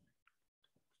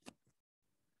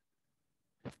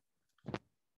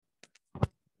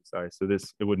so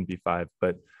this, it wouldn't be 5,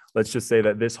 but let's just say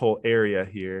that this whole area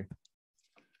here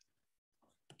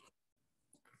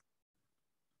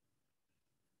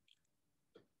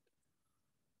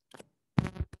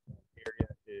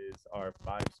is our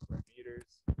 5 square meters.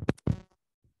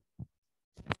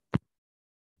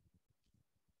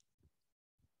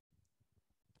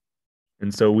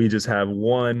 And so we just have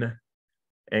one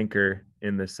anchor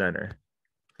in the center.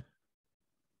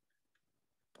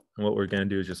 And what we're going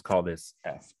to do is just call this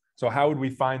F. So how would we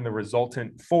find the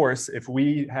resultant force if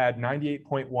we had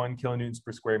 98.1 kilonewtons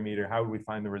per square meter? How would we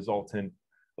find the resultant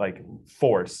like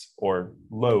force or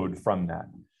load from that?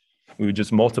 We would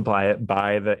just multiply it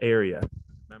by the area.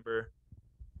 Remember,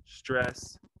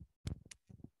 stress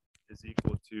is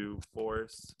equal to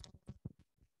force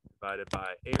divided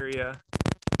by area.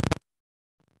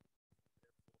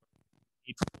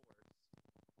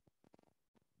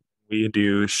 We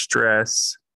do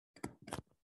stress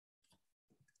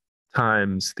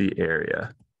times the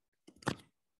area.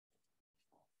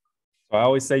 So I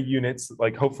always say units,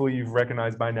 like hopefully you've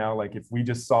recognized by now, like if we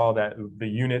just saw that the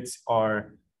units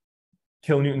are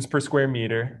kilonewtons per square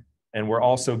meter, and we're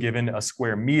also given a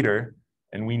square meter,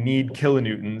 and we need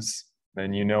kilonewtons,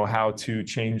 then you know how to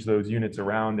change those units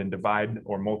around and divide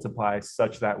or multiply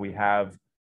such that we have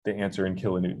the answer in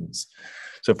kilonewtons.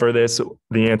 So for this,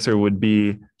 the answer would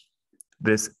be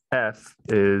this F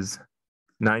is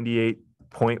 98.1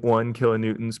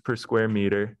 kilonewtons per square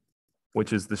meter,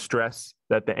 which is the stress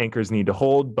that the anchors need to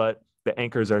hold, but the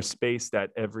anchors are spaced at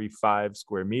every 5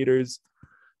 square meters.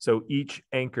 So each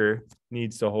anchor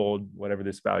needs to hold whatever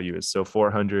this value is. So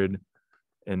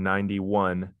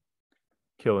 491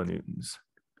 kilonewtons.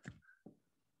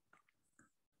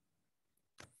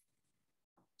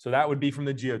 So that would be from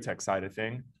the geotech side of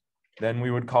thing. Then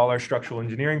we would call our structural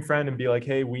engineering friend and be like,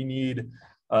 hey, we need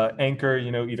anchor,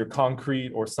 either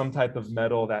concrete or some type of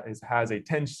metal that has a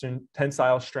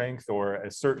tensile strength or a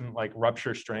certain like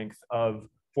rupture strength of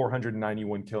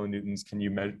 491 kilonewtons. Can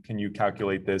you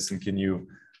calculate this, and can you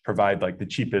provide like the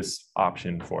cheapest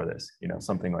option for this,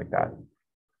 something like that.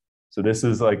 So this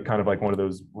is like kind of like one of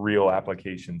those real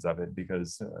applications of it,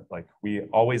 because like we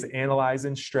always analyze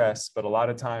in stress, but a lot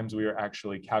of times we are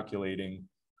actually calculating,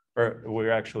 or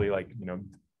we're actually like,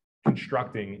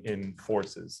 constructing in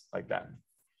forces like that.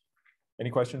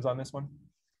 Any questions on this one?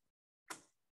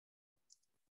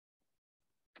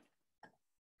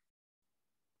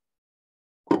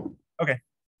 Okay.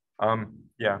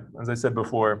 Yeah, as I said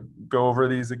before, go over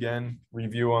these again,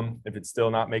 review them. If it's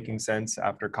still not making sense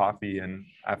after coffee and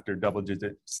after double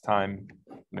digits time,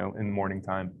 in the morning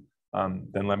time,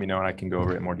 then let me know and I can go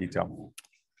over it in more detail.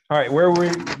 All right, where we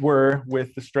were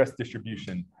with the stress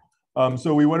distribution.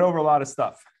 So we went over a lot of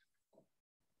stuff.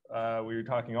 We were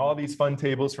talking all these fun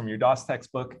tables from your DOS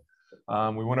textbook.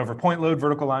 We went over point load,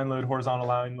 vertical line load, horizontal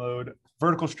line load,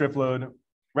 vertical strip load,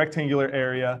 rectangular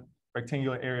area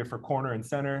for corner and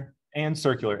center, and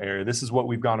circular area. This is what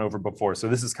we've gone over before. So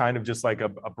this is kind of just like a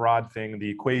broad thing, the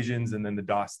equations and then the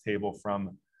DOS table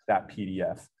from that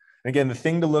PDF. And again, the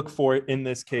thing to look for in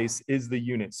this case is the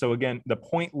unit. So again, the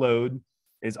point load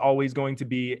is always going to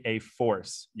be a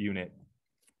force unit.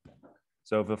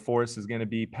 So if the force is going to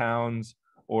be pounds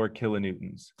or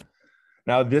kilonewtons.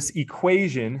 Now this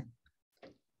equation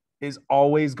is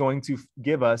always going to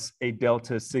give us a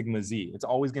delta sigma z. It's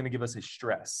always going to give us a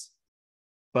stress.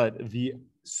 But the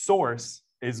source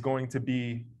is going to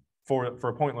be, for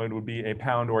a point load, would be a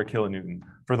pound or a kilonewton.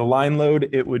 For the line load,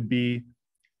 it would be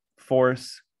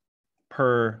force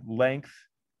per length.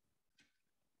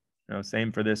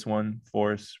 Same for this one,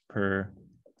 force per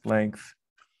length.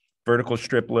 Vertical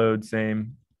strip load,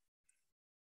 same.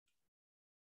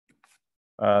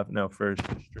 No, for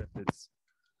strip, it's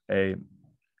a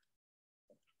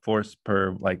force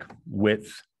per like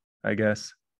width, I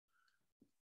guess.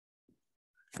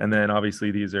 And then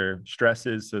obviously these are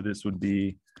stresses. So this would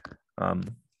be,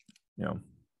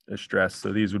 a stress.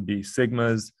 So these would be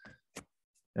sigmas.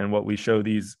 And what we show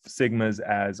these sigmas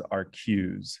as are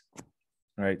Qs.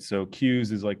 All right, so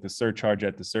Qs is like the surcharge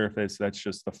at the surface. That's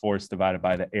just the force divided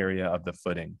by the area of the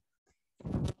footing.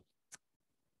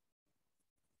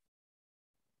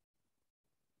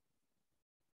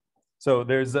 So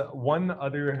there's one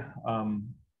other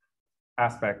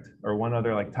aspect, or one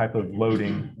other like type of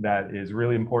loading that is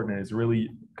really important and is really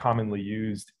commonly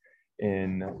used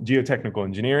in geotechnical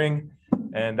engineering,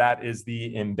 and that is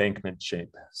the embankment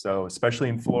shape. So especially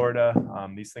in Florida,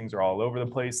 these things are all over the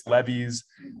place. Levees,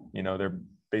 they're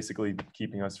basically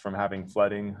keeping us from having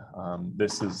flooding.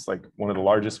 This is like one of the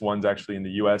largest ones actually in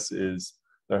the US is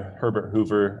the Herbert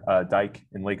Hoover dike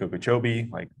in Lake Okeechobee,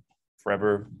 like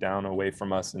forever down away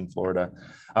from us in Florida.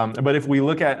 But if we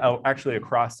look at actually a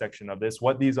cross section of this,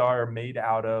 what these are made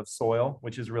out of soil,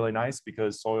 which is really nice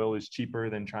because soil is cheaper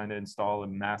than trying to install a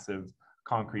massive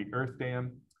concrete earth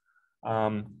dam.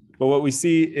 But what we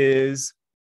see is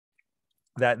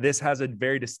that this has a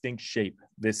very distinct shape,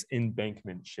 this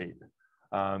embankment shape.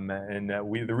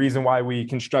 The reason why we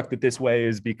construct it this way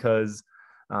is because,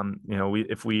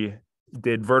 if we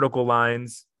did vertical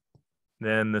lines,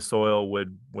 then the soil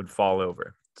would fall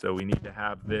over. So we need to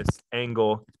have this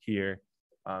angle here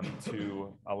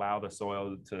to allow the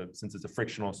soil to, since it's a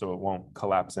frictional, so it won't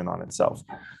collapse in on itself.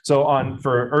 So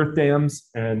for earth dams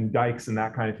and dikes and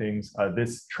that kind of things,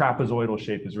 this trapezoidal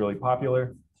shape is really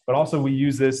popular, but also we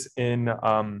use this in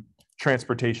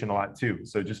transportation a lot too.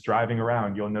 So just driving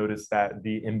around, you'll notice that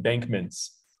the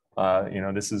embankments,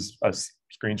 this is a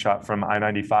screenshot from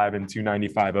I-95 and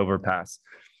 295 overpass.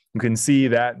 You can see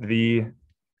that the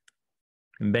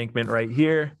embankment right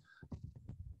here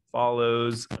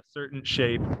follows a certain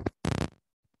shape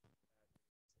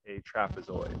a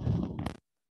trapezoid.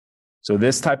 So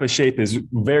this type of shape is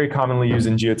very commonly used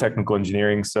in geotechnical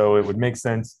engineering. So it would make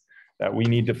sense that we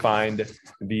need to find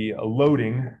the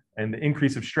loading and the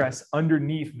increase of stress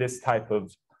underneath this type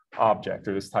of object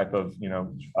or this type of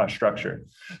structure.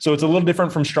 So it's a little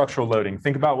different from structural loading.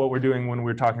 Think about what we're doing when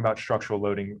we're talking about structural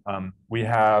loading. We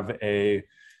have a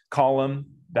column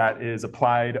that is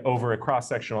applied over a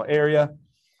cross-sectional area,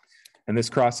 and this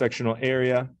cross-sectional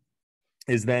area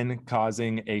is then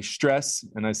causing a stress.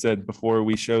 And I said before,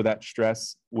 we show that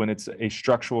stress when it's a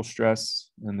structural stress,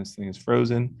 and this thing is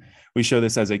frozen. We show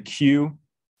this as a Q,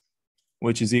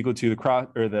 which is equal to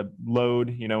the load,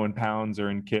 in pounds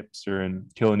or in kips or in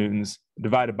kilonewtons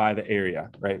divided by the area,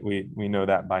 right? We know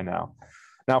that by now.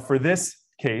 Now for this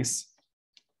case,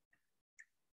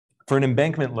 for an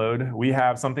embankment load, we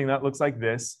have something that looks like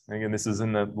this. Again, this is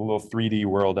in the little 3D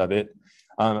world of it.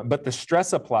 But the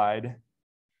stress applied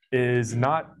is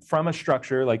not from a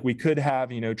structure. Like we could have,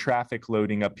 traffic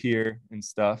loading up here and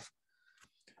stuff.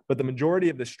 But the majority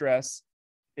of the stress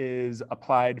is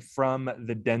applied from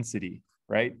the density,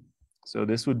 right? So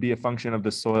this would be a function of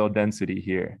the soil density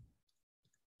here.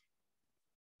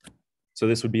 So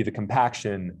this would be the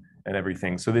compaction and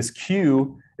everything. So this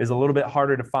Q is a little bit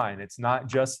harder to find. It's not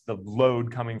just the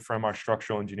load coming from our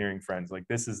structural engineering friends. Like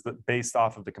this is based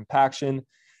off of the compaction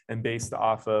and based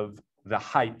off of the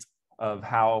height of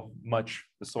how much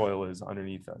the soil is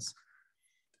underneath us.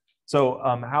 So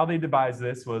how they devised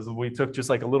this was we took just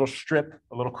like a little strip,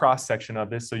 a little cross section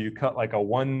of this. So you cut like a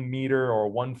 1 meter or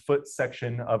 1 foot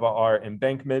section of our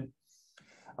embankment.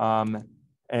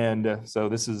 So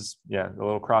this is, a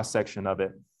little cross section of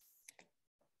it.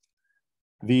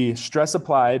 The stress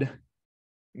applied,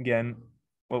 again,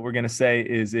 what we're going to say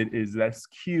is it is this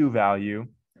Q value.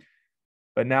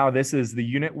 But now this is the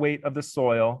unit weight of the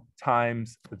soil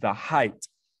times the height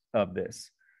of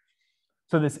this.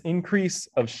 So this increase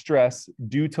of stress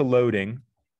due to loading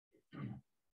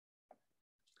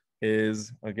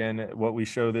is, again, what we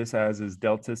show this as is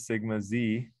delta sigma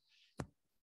Z.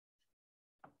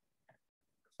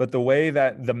 But the way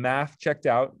that the math checked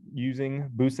out using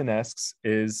Boussinesq's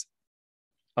is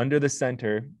under the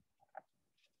center,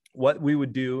 what we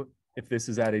would do if this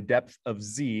is at a depth of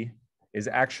Z is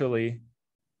actually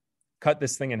cut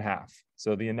this thing in half.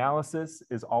 So the analysis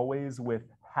is always with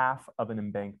half of an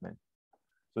embankment.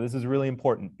 So this is really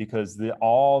important because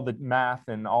all the math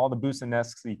and all the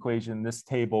Boussinesq's equation, this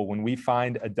table, when we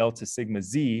find a delta sigma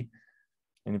Z,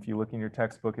 and if you look in your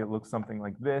textbook, it looks something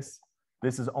like this.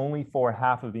 This is only for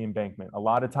half of the embankment. A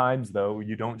lot of times though,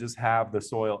 you don't just have the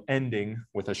soil ending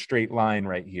with a straight line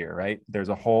right here, right? There's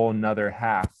a whole nother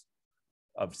half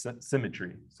of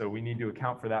symmetry. So we need to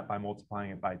account for that by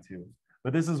multiplying it by 2.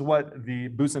 But this is what the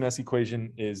Boussinesq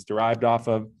equation is derived off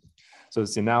of. So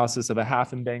it's the analysis of a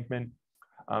half embankment.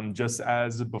 Just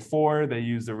as before, they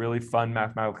used a really fun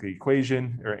mathematical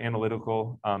equation or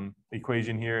analytical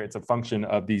equation here. It's a function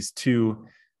of these two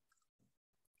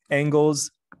angles,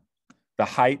 the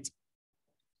height,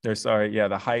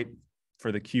 the height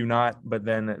for the Q naught, but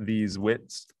then these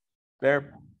widths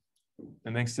there.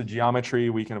 And thanks to geometry,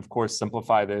 we can of course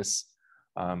simplify this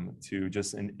to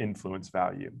just an influence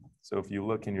value. So if you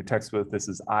look in your textbook, this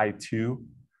is I2,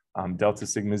 delta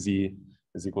sigma Z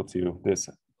is equal to this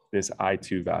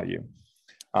I2 value.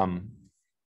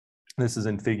 This is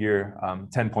in figure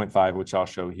 10.5, which I'll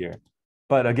show here.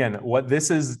 But again, what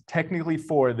this is technically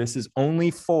for, this is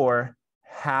only for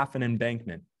half an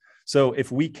embankment. So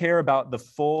if we care about the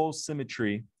full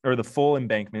symmetry or the full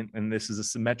embankment, and this is a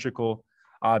symmetrical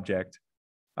object,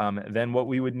 then what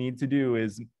we would need to do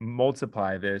is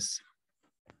multiply this.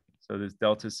 So this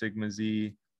delta sigma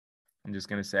Z, I'm just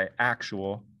going to say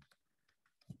actual,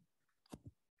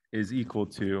 is equal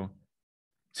to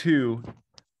 2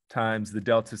 times the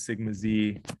delta sigma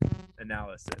Z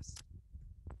analysis.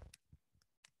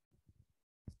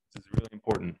 This is really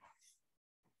important.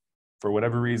 For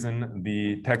whatever reason,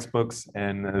 the textbooks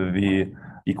and the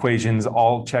equations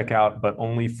all check out, but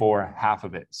only for half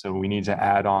of it. So we need to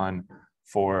add on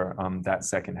for that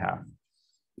second half.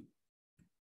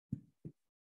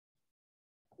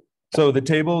 So the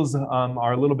tables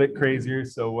are a little bit crazier.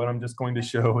 So what I'm just going to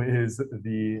show is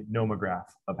the nomograph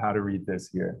of how to read this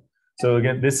here. So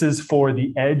again, this is for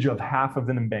the edge of half of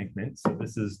an embankment. So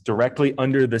this is directly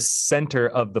under the center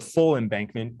of the full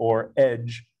embankment or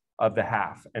edge of the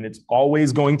half. And it's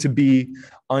always going to be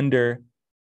under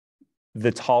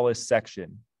the tallest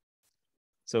section.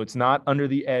 So it's not under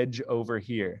the edge over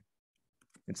here.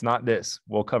 It's not this.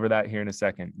 We'll cover that here in a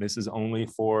second. This is only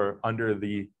for under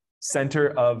the center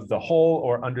of the hole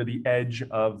or under the edge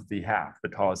of the half, the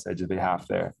tallest edge of the half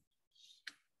there.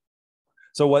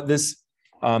 So what this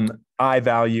I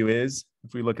value is,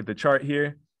 if we look at the chart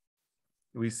here,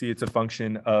 we see it's a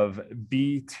function of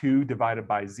B2 divided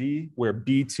by Z, where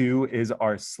B2 is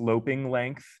our sloping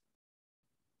length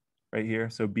right here.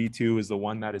 So B2 is the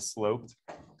one that is sloped.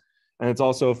 And it's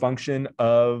also a function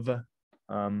of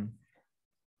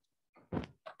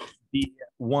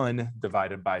B1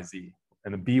 divided by Z.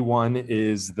 And the B1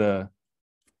 is the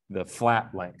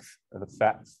flat length, or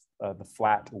the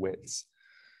flat widths.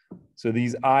 So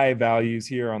these I values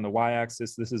here on the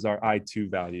y-axis, this is our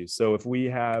I2 value. So if we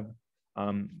have,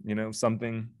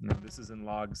 something, this is in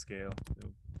log scale.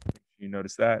 You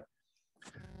notice that.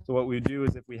 So what we do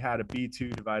is if we had a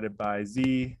B2 divided by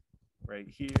Z right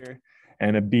here,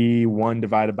 and a B1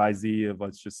 divided by Z of,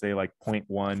 let's just say like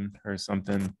 0.1 or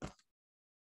something.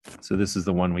 So this is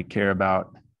the one we care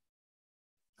about.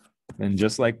 And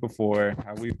just like before,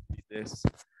 how we read this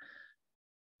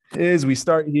is we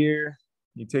start here.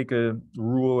 You take a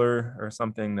ruler or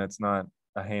something that's not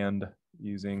a hand,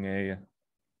 using a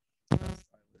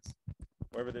stylus.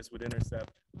 Wherever this would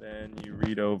intercept, then you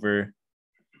read over,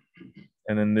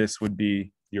 and then this would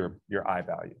be your I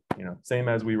value, same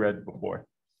as we read before.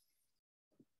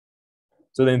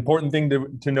 So the important thing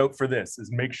to note for this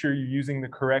is make sure you're using the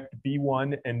correct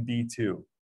B1 and B2.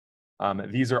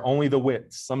 These are only the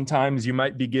widths. Sometimes you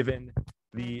might be given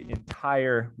the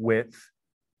entire width,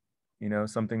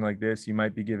 something like this. You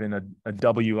might be given a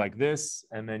W like this,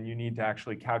 and then you need to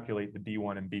actually calculate the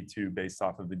B1 and B2 based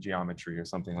off of the geometry or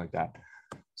something like that.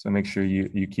 So make sure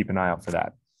you keep an eye out for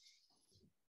that.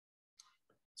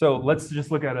 So let's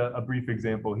just look at a brief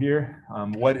example here.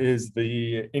 What is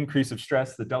the increase of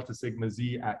stress, the delta sigma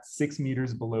Z, at 6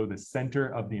 meters below the center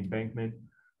of the embankment?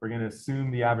 We're going to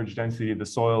assume the average density of the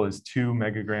soil is 2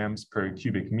 megagrams per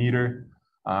cubic meter.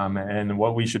 And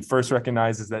what we should first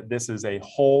recognize is that this is a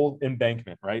whole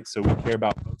embankment, right? So we care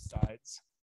about both sides.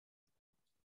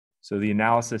 So the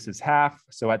analysis is half.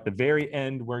 So at the very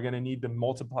end, we're going to need to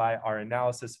multiply our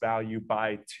analysis value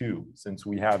by 2, since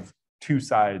we have 2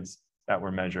 sides that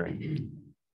we're measuring.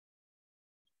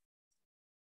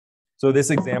 So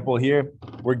this example here,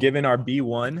 we're given our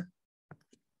B1,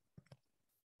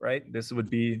 right? This would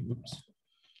be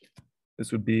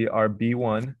our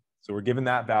B1. So we're given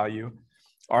that value.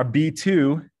 Our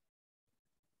B2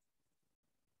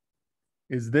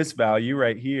 is this value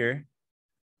right here.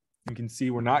 You can see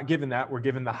we're not given that. We're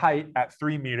given the height at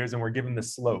 3 meters, and we're given the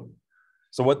slope.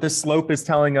 So what this slope is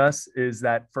telling us is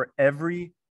that for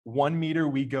every 1 meter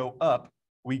we go up,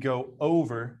 we go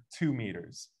over 2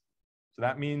 meters. So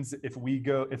that means if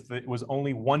it was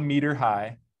only 1 meter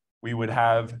high, we would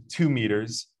have 2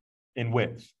 meters in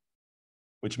width,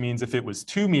 which means if it was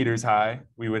 2 meters high,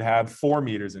 we would have 4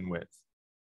 meters in width.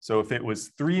 So if it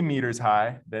was 3 meters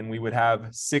high, then we would have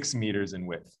 6 meters in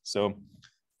width. So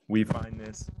we find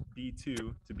this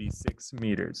B2 to be 6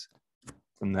 meters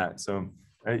from that. So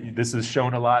this is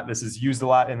shown a lot. This is used a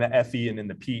lot in the FE and in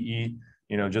the PE,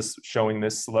 just showing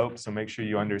this slope. So make sure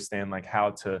you understand like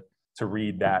how to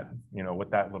read that,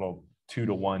 what that little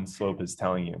 2-to-1 slope is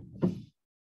telling you.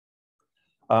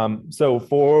 So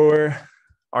for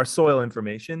our soil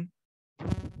information,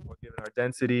 we're given our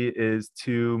density is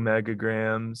 2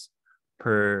 megagrams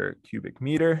per cubic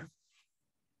meter.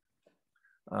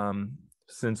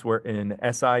 Since we're in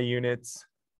SI units,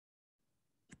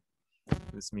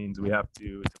 this means we have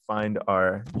to find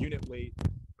our unit weight.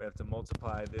 We have to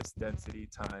multiply this density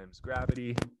times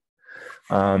gravity.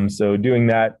 So doing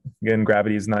that, again,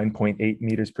 gravity is 9.8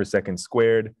 meters per second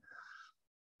squared.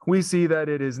 We see that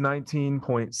it is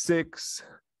 19.6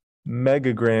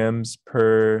 megagrams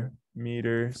per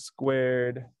meter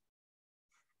squared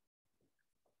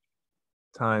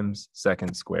times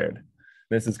second squared.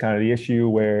 This is kind of the issue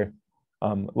where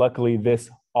luckily this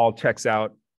all checks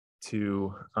out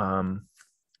to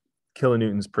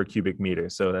kilonewtons per cubic meter.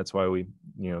 So that's why we,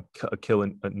 a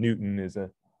newton is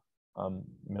a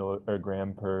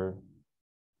gram per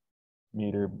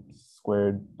meter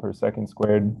squared per second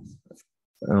squared.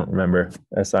 I don't remember.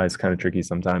 SI is kind of tricky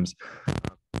sometimes.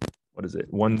 What is it?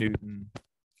 1 newton.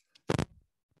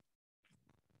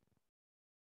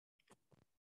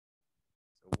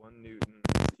 So 1 newton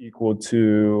is equal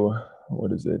to,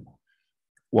 what is it?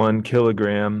 1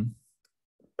 kilogram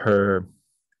per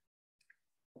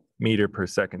meter per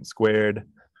second squared.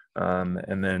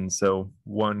 And then so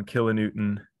 1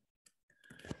 kilonewton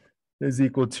is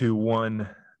equal to 1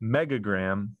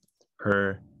 megagram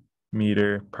per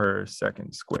meter per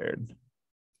second squared.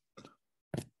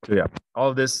 So yeah, all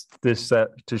of this set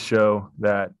to show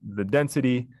that the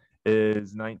density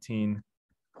is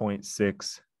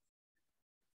 19.6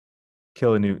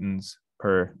 kilonewtons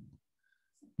per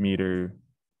meter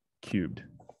cubed.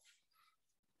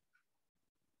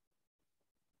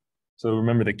 So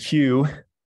remember the Q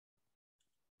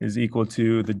is equal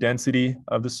to the density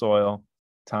of the soil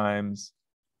times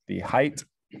the height.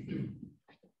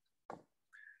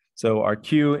 So our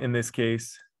Q in this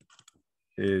case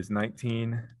is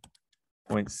 19.6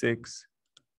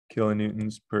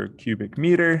 kilonewtons per cubic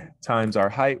meter times our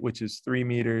height, which is 3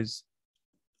 meters.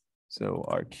 So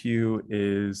our Q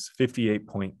is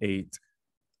 58.8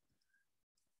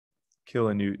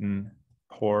 kilonewton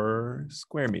per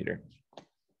square meter.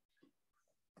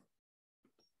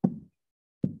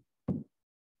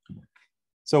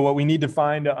 So what we need to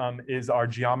find is our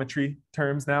geometry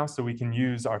terms now. So we can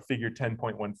use our figure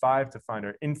 10.15 to find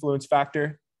our influence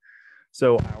factor.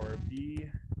 So our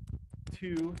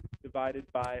B2 divided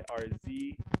by our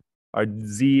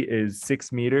Z is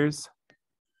 6 meters.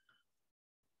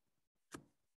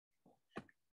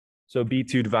 So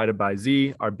B2 divided by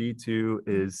Z, our B2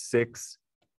 is 6.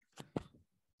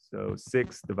 So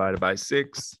 6 divided by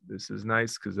 6, this is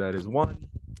nice because that is 1.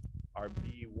 Our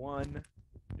B1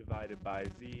 divided by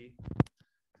Z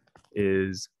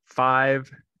is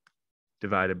 5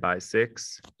 divided by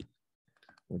 6,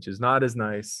 which is not as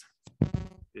nice.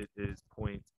 It is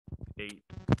 0.83.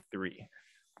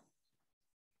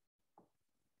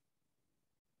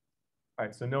 All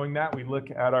right, so knowing that, we look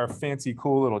at our fancy,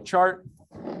 cool little chart.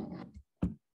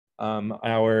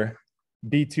 Our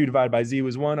B2 divided by Z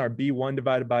was 1. Our B1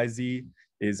 divided by Z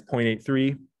is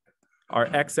 0.83. Our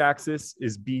x-axis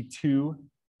is B2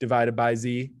 divided by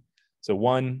Z. So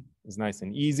 1 is nice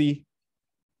and easy.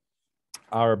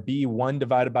 Our B1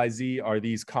 divided by Z are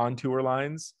these contour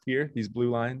lines here, these blue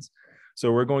lines.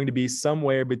 So we're going to be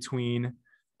somewhere between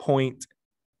 0.8.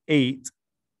 You're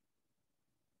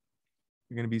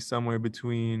going to be somewhere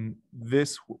between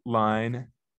this line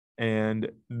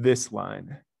and this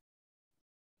line.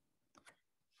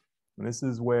 And this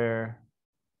is where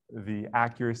the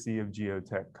accuracy of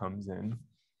geotech comes in.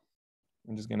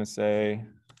 I'm just going to say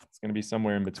it's going to be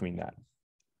somewhere in between that.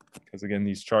 Because again,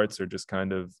 these charts are just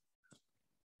kind of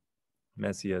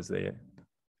messy as they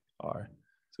are.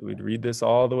 So we'd read this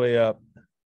all the way up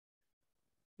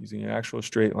using an actual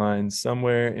straight line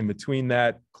somewhere in between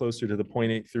that, closer to the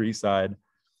 0.83 side.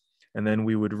 And then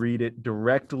we would read it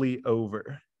directly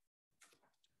over.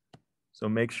 So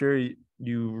make sure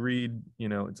you read,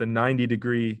 it's a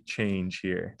 90-degree change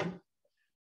here.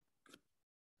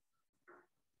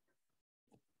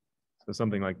 So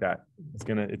something like that.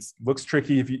 It looks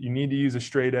tricky if you need to use a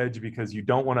straight edge because you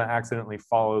don't want to accidentally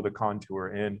follow the contour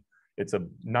in. It's a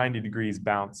 90 degrees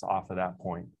bounce off of that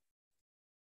point.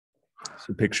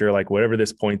 So picture like whatever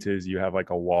this point is, you have like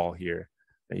a wall here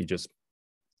that you just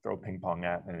throw ping pong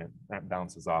at and that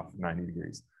bounces off 90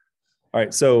 degrees. All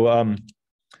right, so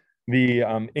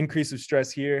the increase of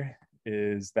stress here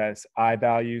is that's I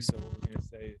value. So what we're going to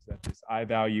say is that this I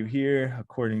value here,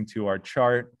 according to our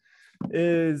chart,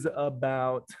 is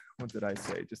about, what did I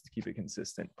say, just to keep it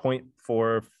consistent,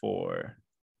 0.44.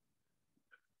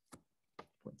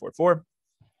 0.44.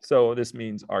 So this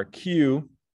means our Q,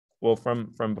 well,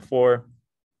 from before,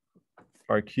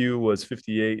 our Q was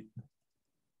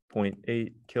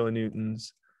 58.8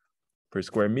 kilonewtons per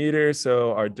square meter.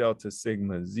 So our delta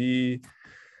sigma Z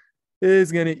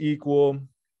is going to equal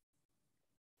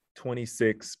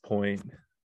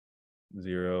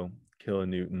 26.0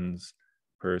 kilonewtons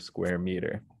per square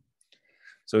meter.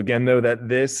 So again, though, that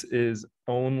this is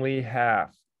only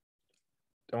half.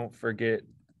 Don't forget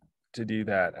to do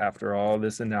that. After all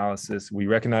this analysis, we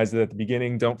recognize that at the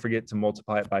beginning, don't forget to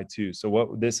multiply it by 2. So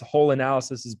what this whole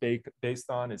analysis is based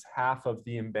on is half of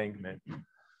the embankment.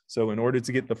 So in order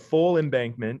to get the full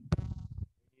embankment, we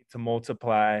need to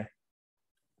multiply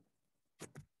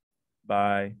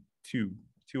by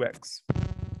 2x.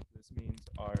 This means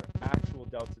our actual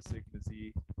delta sigma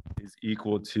Z is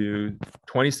equal to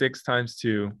 26 times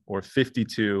 2, or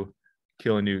 52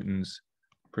 kilonewtons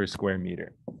per square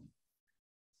meter.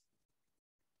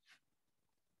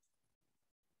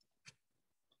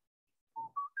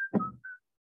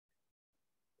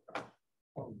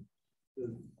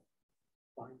 The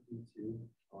find B2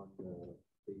 on the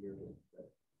figure that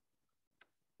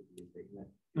the embankment,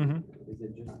 is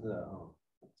it just the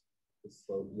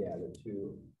slope? Yeah, the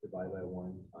 2 divided by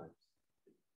 1 times.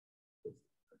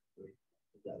 Is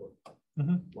that what?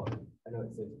 Well, I know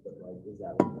it says, but like, is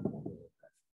that what?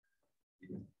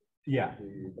 Yeah. Like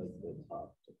the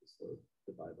top of the slope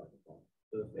divided by the bottom.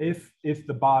 So If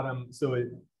the bottom, so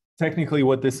technically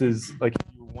what this is, like if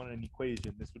you want an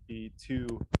equation, this would be 2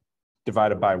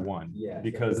 divided by 1. Yeah,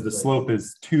 because so the like, slope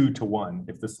is 2 to 1.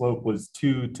 If the slope was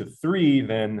 2 to 3,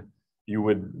 then you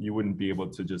wouldn't be able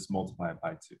to just multiply it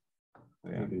by 2.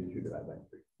 Yeah. 2 divided by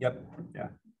 3. Yep. Yeah.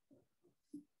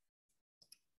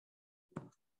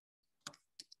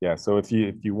 Yeah, so if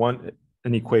you want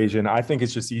an equation, I think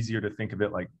it's just easier to think of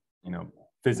it like,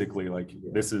 physically, like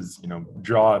this is,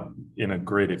 draw in a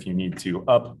grid if you need to,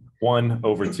 up 1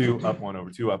 over 2, up 1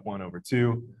 over 2, up 1 over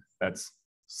 2, that's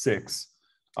 6.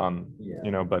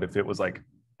 But if it was like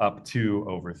up 2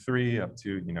 over 3, up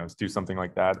 2, do something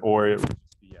like that, or it would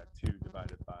just be at 2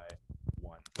 divided by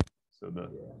 1. So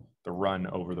the run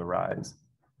over the rise.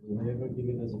 Would you ever give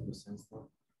it as a percent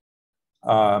slope?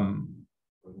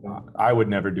 I would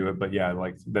never do it, but yeah,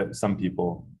 like that some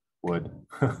people would.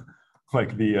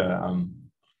 Like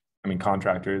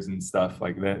contractors and stuff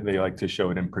like that, they like to show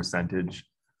it in percentage,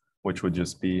 which would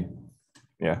just be,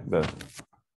 you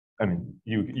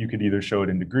could either show it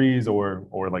in degrees or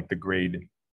like the grade,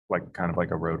 like kind of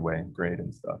like a roadway grade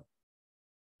and stuff,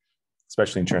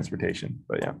 especially in transportation,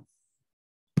 but yeah.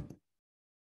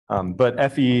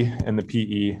 But FE and the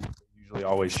PE usually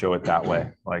always show it that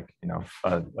way, like,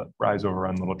 a rise over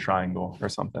run little triangle or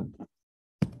something.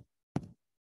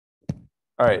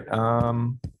 All right,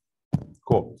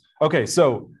 cool. Okay,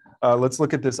 so let's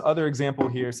look at this other example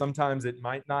here. Sometimes it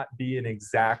might not be an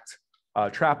exact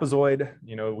trapezoid.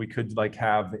 We could like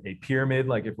have a pyramid,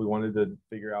 like if we wanted to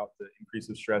figure out the increase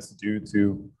of stress due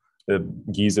to the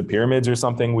Giza pyramids or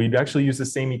something, we'd actually use the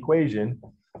same equation.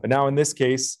 But now in this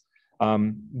case,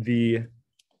 the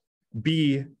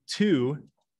B2,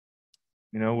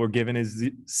 we're given as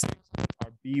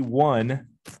our B1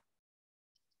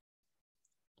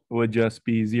 would just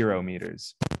be 0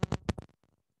 meters.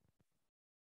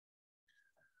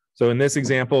 So in this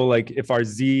example, like if our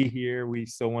Z here, we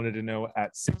still wanted to know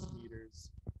at 6 meters,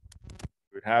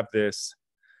 we would have this.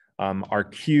 Our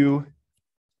Q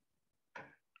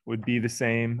would be the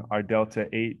same. Our delta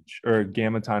H, or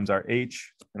gamma times our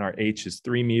H, and our H is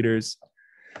 3 meters.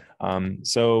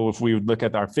 So if we would look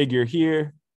at our figure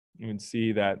here, you would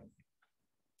see that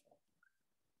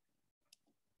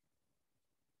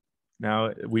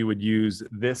now we would use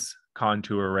this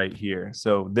contour right here.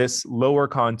 So this lower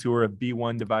contour of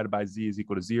B1 divided by Z is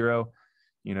equal to 0.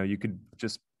 You could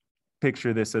just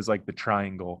picture this as like the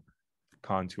triangle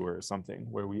contour or something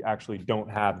where we actually don't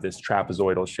have this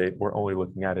trapezoidal shape. We're only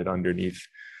looking at it underneath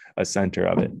a center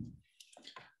of it.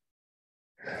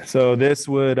 So this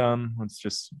would, let's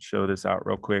just show this out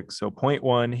real quick. So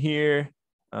 0.1 here.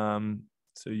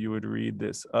 So you would read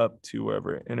this up to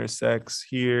wherever it intersects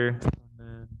here. And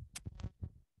then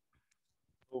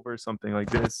over something like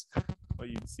this, what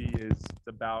you'd see is it's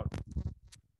about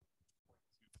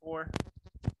 0.24.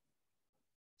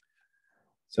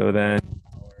 So then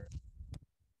our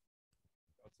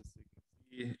delta sigma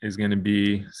C is going to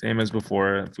be same as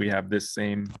before if we have this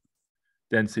same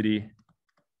density.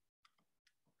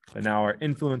 But now our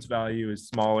influence value is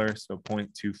smaller, so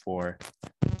 0.24.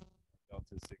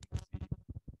 Delta sigma C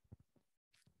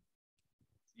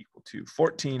is equal to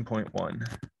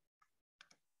 14.1.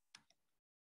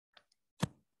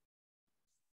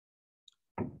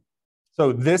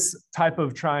 So this type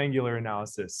of triangular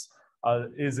analysis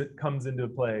comes into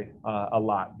play a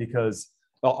lot because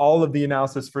all of the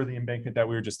analysis for the embankment that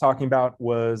we were just talking about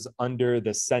was under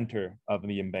the center of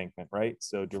the embankment, right?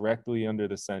 So directly under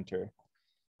the center.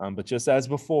 But just as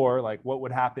before, like what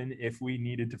would happen if we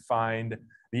needed to find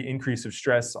the increase of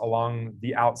stress along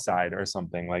the outside or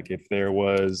something, like if there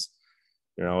was,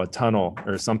 a tunnel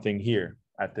or something here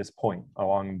at this point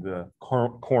along the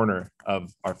corner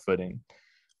of our footing.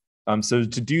 So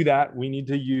to do that, we need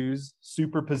to use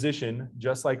superposition,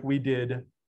 just like we did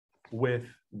with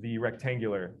the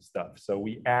rectangular stuff. So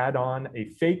we add on a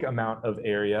fake amount of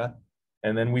area,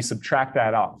 and then we subtract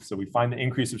that off. So we find the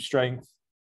increase of strength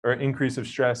or increase of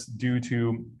stress due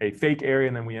to a fake area,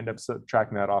 and then we end up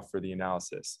subtracting that off for the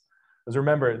analysis. Because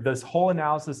remember, this whole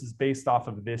analysis is based off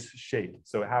of this shape.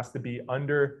 So it has to be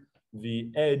under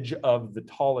the edge of the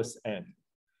tallest end.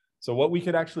 So what we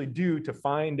could actually do to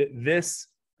find this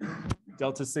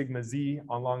delta sigma Z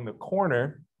along the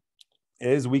corner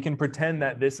is we can pretend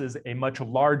that this is a much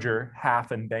larger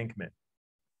half embankment.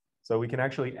 So we can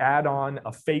actually add on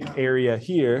a fake area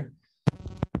here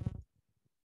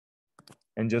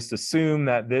and just assume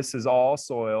that this is all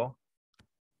soil.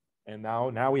 And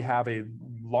now we have a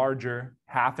larger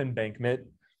half embankment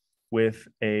with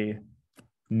a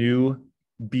new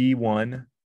B1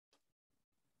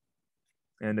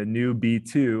 and a new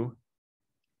B2.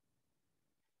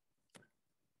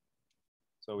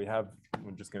 So we have,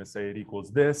 I'm just going to say it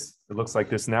equals this. It looks like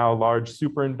this now large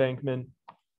super embankment.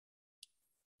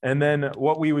 And then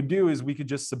what we would do is we could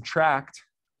just subtract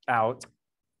out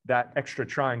that extra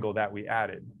triangle that we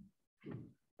added.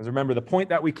 Because remember, the point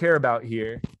that we care about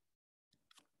here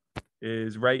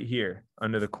is right here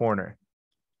under the corner.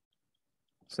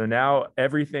 So now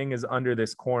everything is under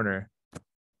this corner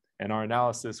and our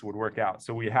analysis would work out.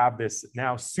 So we have this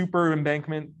now super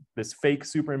embankment, this fake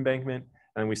super embankment,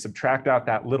 and we subtract out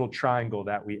that little triangle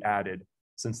that we added,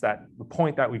 since that the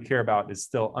point that we care about is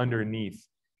still underneath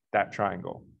that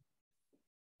triangle.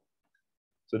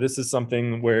 So this is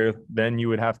something where then you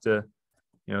would have to,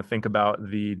 think about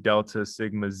the delta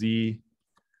sigma z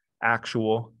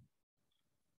actual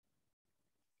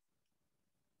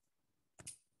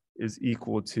is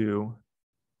equal to,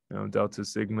 delta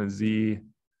sigma z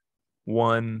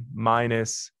 1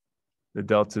 minus the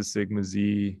delta sigma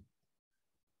z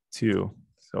 2.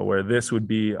 So where this would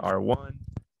be our 1,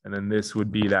 and then this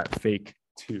would be that fake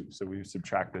 2. So we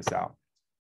subtract this out.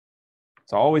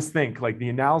 So always think like the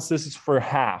analysis is for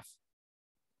half.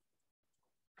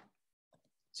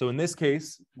 So in this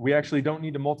case, we actually don't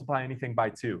need to multiply anything by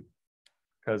 2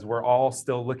 because we're all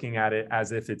still looking at it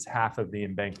as if it's half of the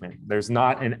embankment. There's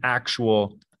not an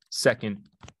actual second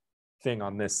thing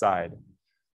on this side.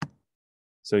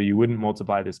 So you wouldn't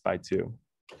multiply this by 2.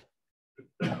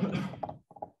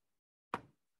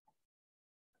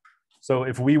 So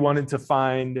if we wanted to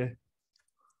find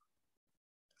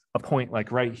a point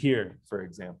like right here, for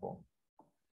example,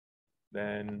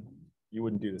 then you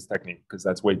wouldn't do this technique because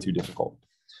that's way too difficult.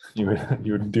 You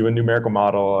would do a numerical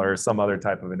model or some other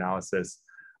type of analysis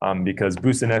because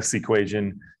Boussinesq's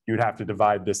equation, you would have to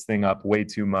divide this thing up way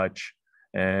too much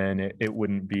and it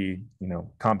wouldn't be,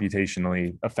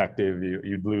 computationally effective.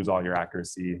 You'd lose all your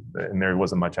accuracy and there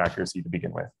wasn't much accuracy to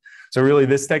begin with. So really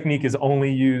this technique is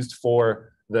only used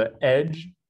for the edge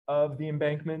of the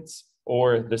embankments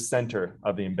or the center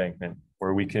of the embankment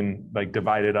where we can like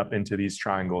divide it up into these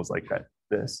triangles like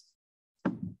this.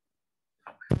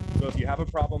 So if you have a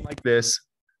problem like this,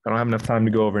 I don't have enough time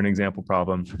to go over an example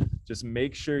problem. Just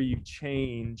make sure you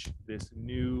change this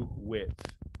new width,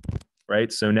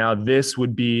 right? So now this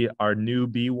would be our new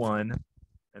B1,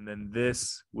 and then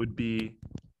this would be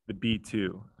the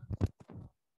B2.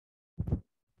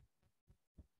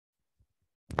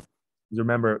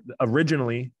 Remember,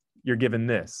 originally, you're given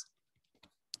this.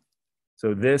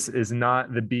 So this is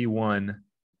not the B1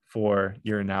 for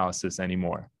your analysis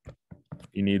anymore.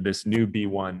 You need this new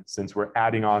B1 since we're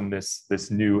adding on this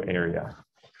new area.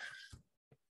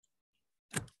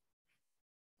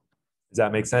 Does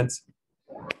that make sense?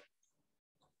 All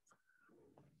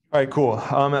right, cool.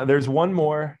 There's one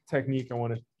more technique I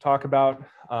want to talk about.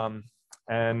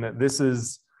 And this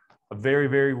is a very,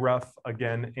 very rough,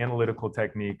 again, analytical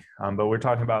technique, but we're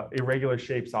talking about irregular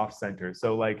shapes off center.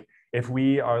 So like if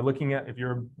we are looking at, if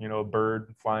you're a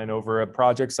bird flying over a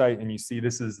project site and you see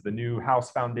this is the new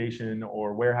house foundation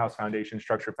or warehouse foundation,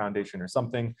 structure foundation or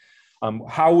something,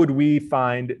 how would we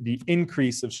find the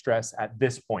increase of stress at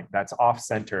this point that's off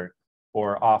center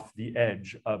or off the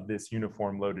edge of this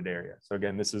uniform loaded area? So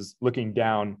again, this is looking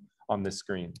down on the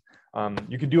screen.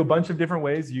 You could do a bunch of different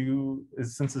ways.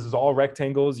 Since this is all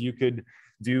rectangles, you could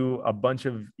do a bunch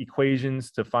of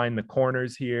equations to find the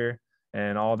corners here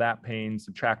and all that pain,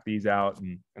 subtract these out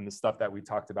and the stuff that we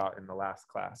talked about in the last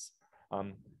class.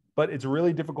 But it's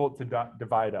really difficult to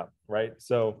divide up, right?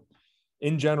 So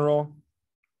in general,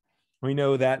 we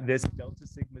know that this delta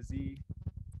sigma z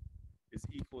is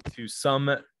equal to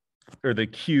the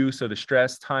Q, so the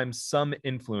stress times some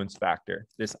influence factor,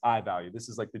 this I value. This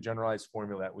is like the generalized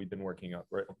formula that we've been working up,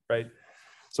 right?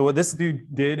 So what this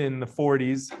dude did in the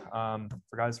 40s,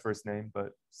 forgot his first name,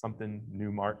 but something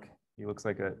Newmark. He looks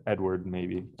like Edward,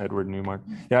 maybe Edward Newmark.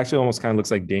 He actually almost kind of looks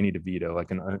like Danny DeVito,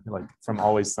 like from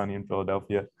Always Sunny in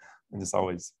Philadelphia, and just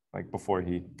always like before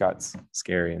he got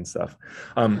scary and stuff.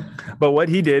 But what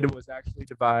he did was actually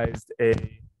devised a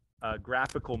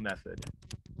graphical method.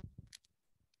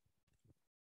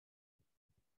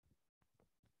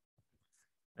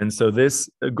 And so this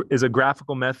is a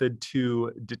graphical method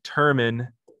to determine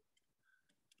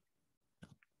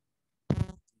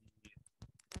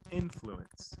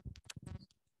influence.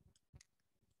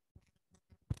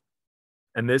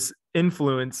 And this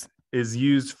influence is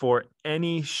used for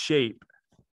any shape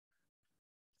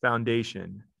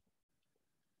foundation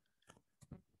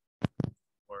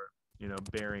or,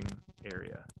 bearing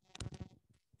area.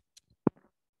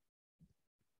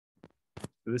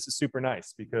 So this is super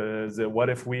nice because what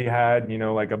if we had,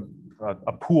 like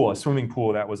a pool, a swimming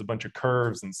pool that was a bunch of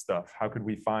curves and stuff? How could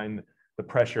we find the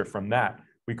pressure from that?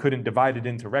 We couldn't divide it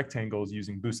into rectangles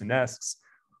using Boussinesq's.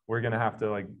 We're going to have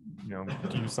to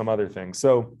do some other thing.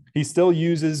 So he still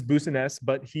uses Boussinesq,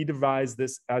 but he devised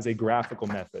this as a graphical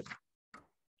method.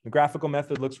 The graphical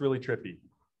method looks really trippy,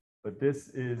 but this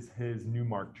is his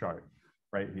Newmark chart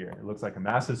right here. It looks like a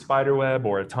massive spider web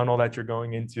or a tunnel that you're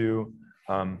going into.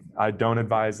 I don't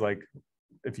advise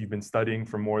if you've been studying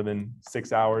for more than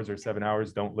 6 hours or 7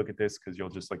 hours, don't look at this because you'll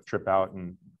just like trip out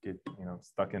and get,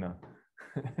 stuck in a,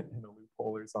 in a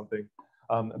loophole or something.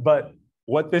 But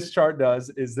what this chart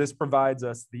does is this provides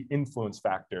us the influence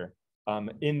factor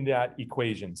in that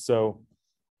equation. So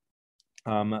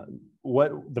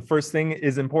what the first thing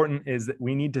is important is that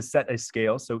we need to set a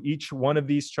scale. So each one of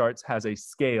these charts has a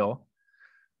scale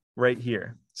right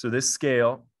here. So this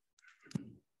scale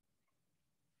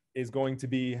is going to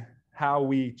be how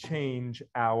we change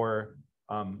our,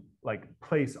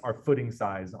 place our footing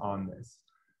size on this.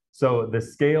 So the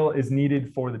scale is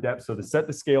needed for the depth. So to set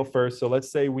the scale first, so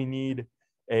let's say we need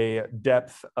a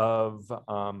depth of,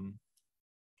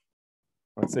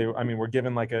 let's say, we're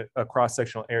given like a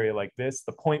cross-sectional area like this.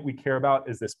 The point we care about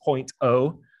is this point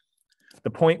O.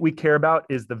 The point we care about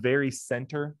is the very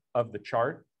center of the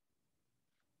chart.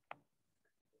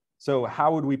 So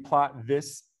how would we plot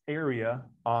this area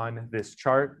on this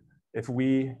chart? If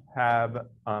we have,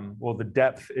 the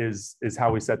depth is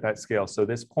how we set that scale. So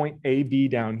this point AB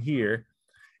down here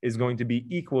is going to be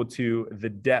equal to the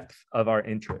depth of our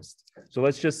interest. So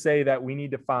let's just say that we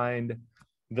need to find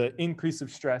the increase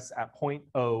of stress at point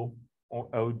O or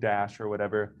O dash or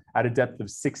whatever at a depth of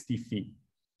 60 feet.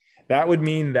 That would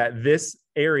mean that this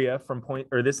area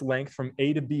this length from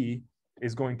A to B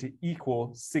is going to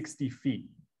equal 60 feet.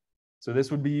 So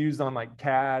this would be used on like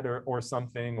CAD or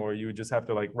something, or you would just have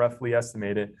to like roughly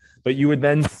estimate it. But you would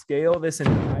then scale this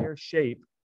entire shape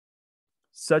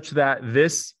such that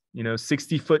this,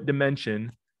 60-foot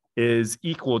dimension is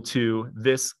equal to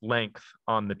this length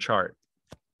on the chart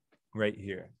right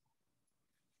here.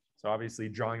 So obviously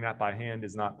drawing that by hand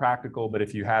is not practical, but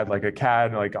if you had like a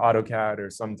CAD, like AutoCAD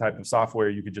or some type of software,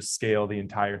 you could just scale the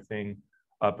entire thing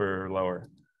up or lower.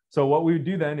 So what we would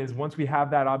do then is once we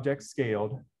have that object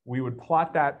scaled, we would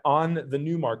plot that on the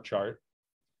Newmark chart,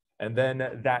 and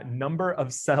then that number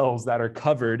of cells that are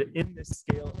covered in this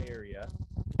scale area.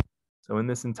 So in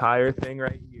this entire thing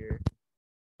right here,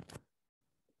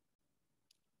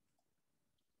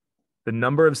 the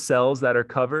number of cells that are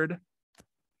covered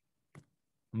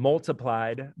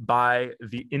multiplied by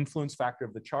the influence factor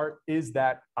of the chart is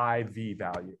that IV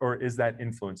value, or is that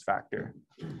influence factor.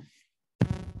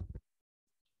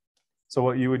 So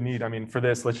what you would need, for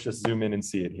this, let's just zoom in and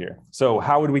see it here. So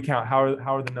how would we count? How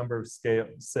are the number of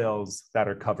cells that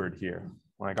are covered here?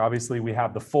 Like obviously we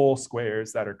have the full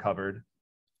squares that are covered.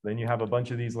 Then you have a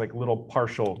bunch of these like little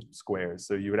partial squares.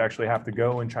 So you would actually have to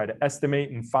go and try to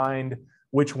estimate and find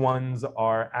which ones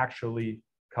are actually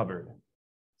covered.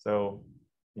 So,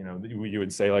 you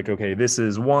would say like, okay, this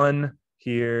is one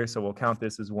here. So we'll count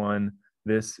this as one.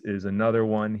 This is another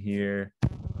one here.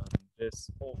 This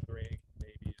whole thing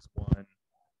maybe is one.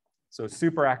 So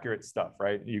super accurate stuff,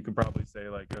 right? You could probably say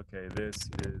like, okay, this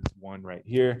is one right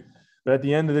here. But at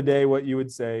the end of the day, what you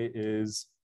would say is,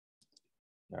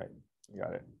 all right, you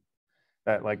got it.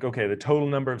 That like, okay, the total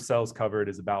number of cells covered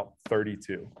is about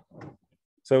 32.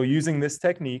 So using this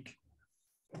technique,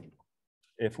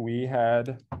 if we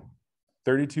had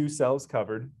 32 cells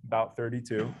covered, about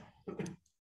 32,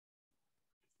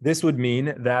 this would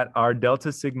mean that our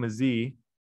delta sigma z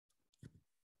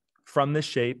from this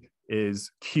shape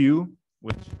is Q,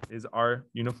 which is our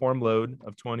uniform load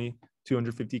of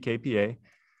 250 kPa,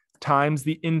 times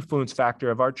the influence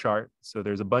factor of our chart. So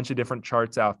there's a bunch of different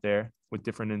charts out there with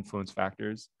different influence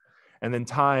factors, and then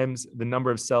times the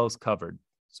number of cells covered,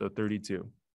 so 32.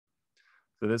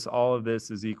 So all of this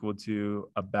is equal to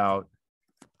about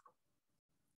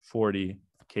 40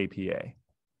 kPa.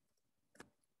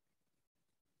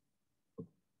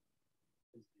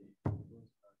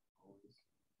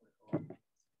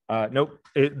 Nope,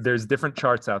 there's different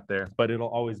charts out there, but it'll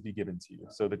always be given to you.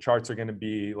 So the charts are going to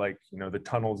be like, the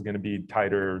tunnel is going to be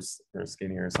tighter or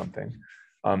skinnier or something.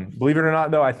 Believe it or not,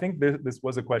 though, I think this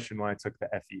was a question when I took the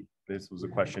FE. This was a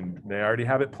question. They already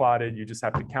have it plotted. You just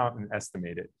have to count and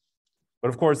estimate it. But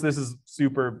of course, this is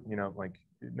super, like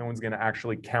no one's going to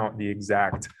actually count the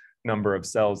exact number of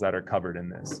cells that are covered in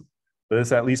this. But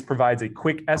this at least provides a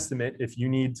quick estimate if you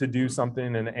need to do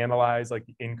something and analyze like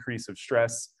the increase of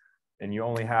stress, and you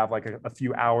only have like a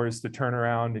few hours to turn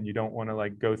around and you don't want to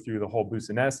like go through the whole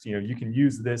Boosa nest, you can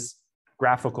use this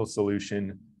graphical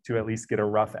solution to at least get a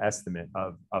rough estimate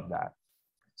of that.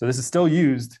 So this is still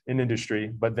used in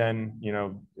industry, but then,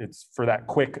 it's for that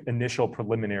quick initial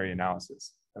preliminary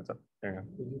analysis. That's up there.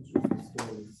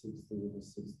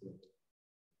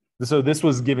 So this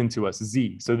was given to us,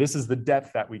 Z. So this is the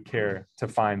depth that we care to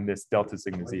find this delta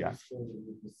sigma Z at.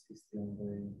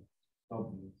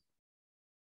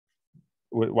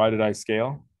 Why did I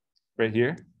scale? Right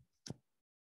here?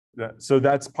 So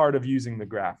that's part of using the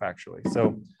graph, actually.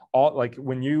 So all, like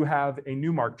when you have a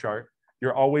Newmark chart,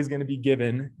 you're always going to be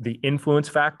given the influence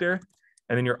factor,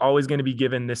 and then you're always going to be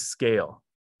given this scale.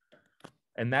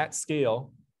 And that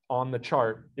scale on the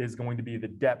chart is going to be the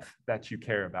depth that you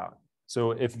care about.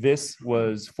 So if this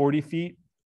was 40 feet,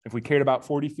 if we cared about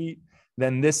 40 feet,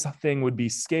 then this thing would be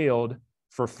scaled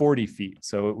for 40 feet.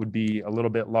 So it would be a little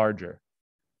bit larger.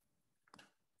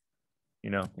 You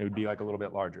know, it would be like a little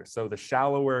bit larger. So the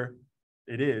shallower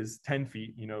it is, 10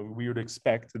 feet, you know, we would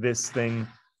expect this thing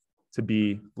to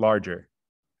be larger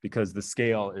because the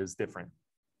scale is different.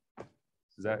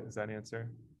 Does that answer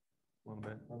a little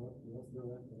bit?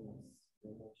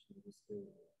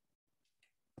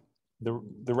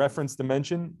 The reference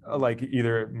dimension, like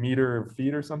either meter or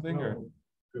feet or something, or?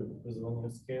 Because when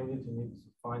you scale it, you need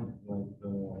to find like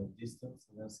the distance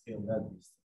and then scale that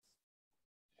distance.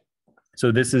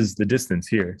 So this is the distance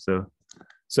here.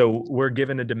 So we're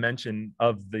given a dimension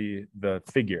of the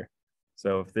figure.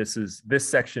 So if this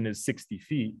section is 60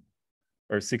 feet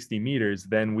or 60 meters,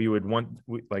 then we would want,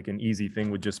 like an easy thing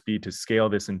would just be to scale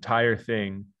this entire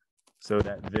thing so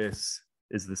that this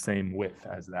is the same width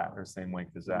as that or same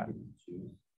length as that.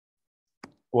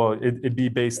 Well, it'd be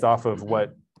based off of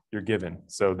what you're given.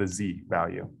 So the Z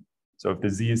value. So if the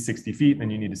Z is 60 feet, then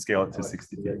you need to scale it to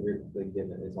 60 feet.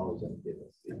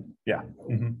 Yeah.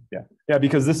 Yeah,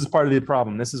 because this is part of the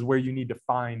problem. This is where you need to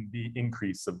find the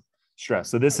increase of stress.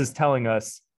 So this is telling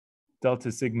us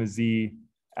delta sigma Z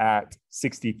at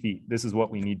 60 feet. This is what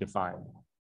we need to find.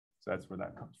 So that's where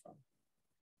that comes from.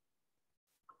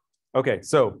 Okay,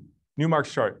 so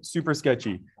Newmark's chart, super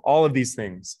sketchy. All of these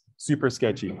things, super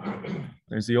sketchy.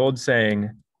 There's the old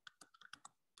saying,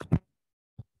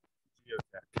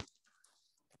 geotech.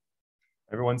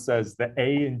 Everyone says the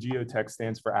A in geotech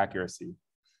stands for accuracy.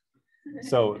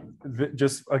 So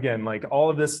just again, like all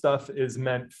of this stuff is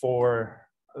meant for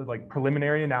like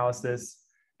preliminary analysis,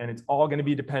 and it's all going to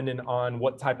be dependent on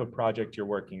what type of project you're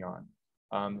working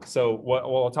on. So what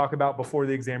I'll talk about before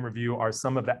the exam review are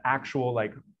some of the actual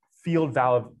like field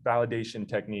validation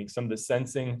techniques, some of the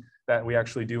sensing that we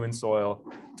actually do in soil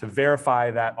to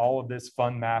verify that all of this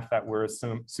fun math that we're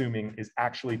assuming is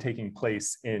actually taking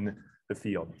place in the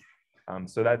field.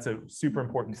 So that's a super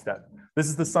important step. This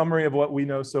is the summary of what we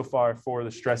know so far for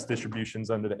the stress distributions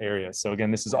under the area. So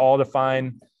again, this is all to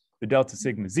find the delta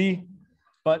sigma Z,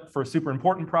 but for super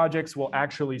important projects, we'll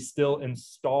actually still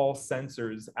install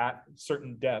sensors at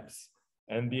certain depths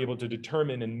and be able to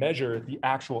determine and measure the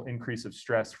actual increase of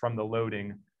stress from the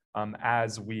loading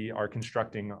as we are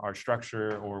constructing our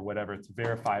structure or whatever to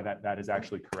verify that that is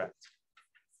actually correct.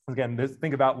 Again,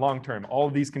 think about long-term. All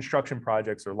of these construction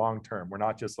projects are long-term. We're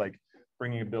not just like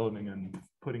bringing a building and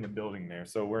putting a building there.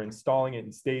 So we're installing it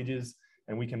in stages,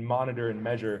 and we can monitor and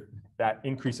measure that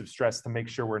increase of stress to make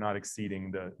sure we're not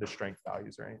exceeding the strength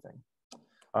values or anything.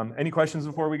 Any questions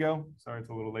before we go? Sorry, it's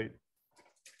a little late.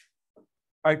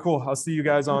 All right, cool. I'll see you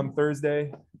guys on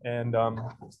Thursday. And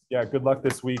yeah, good luck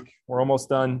this week. We're almost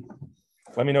done.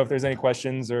 Let me know if there's any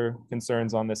questions or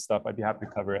concerns on this stuff. I'd be happy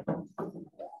to cover it.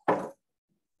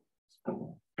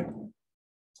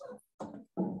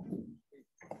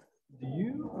 Do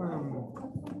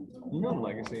you know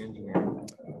legacy engineering?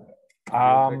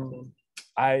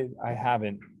 I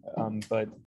haven't, but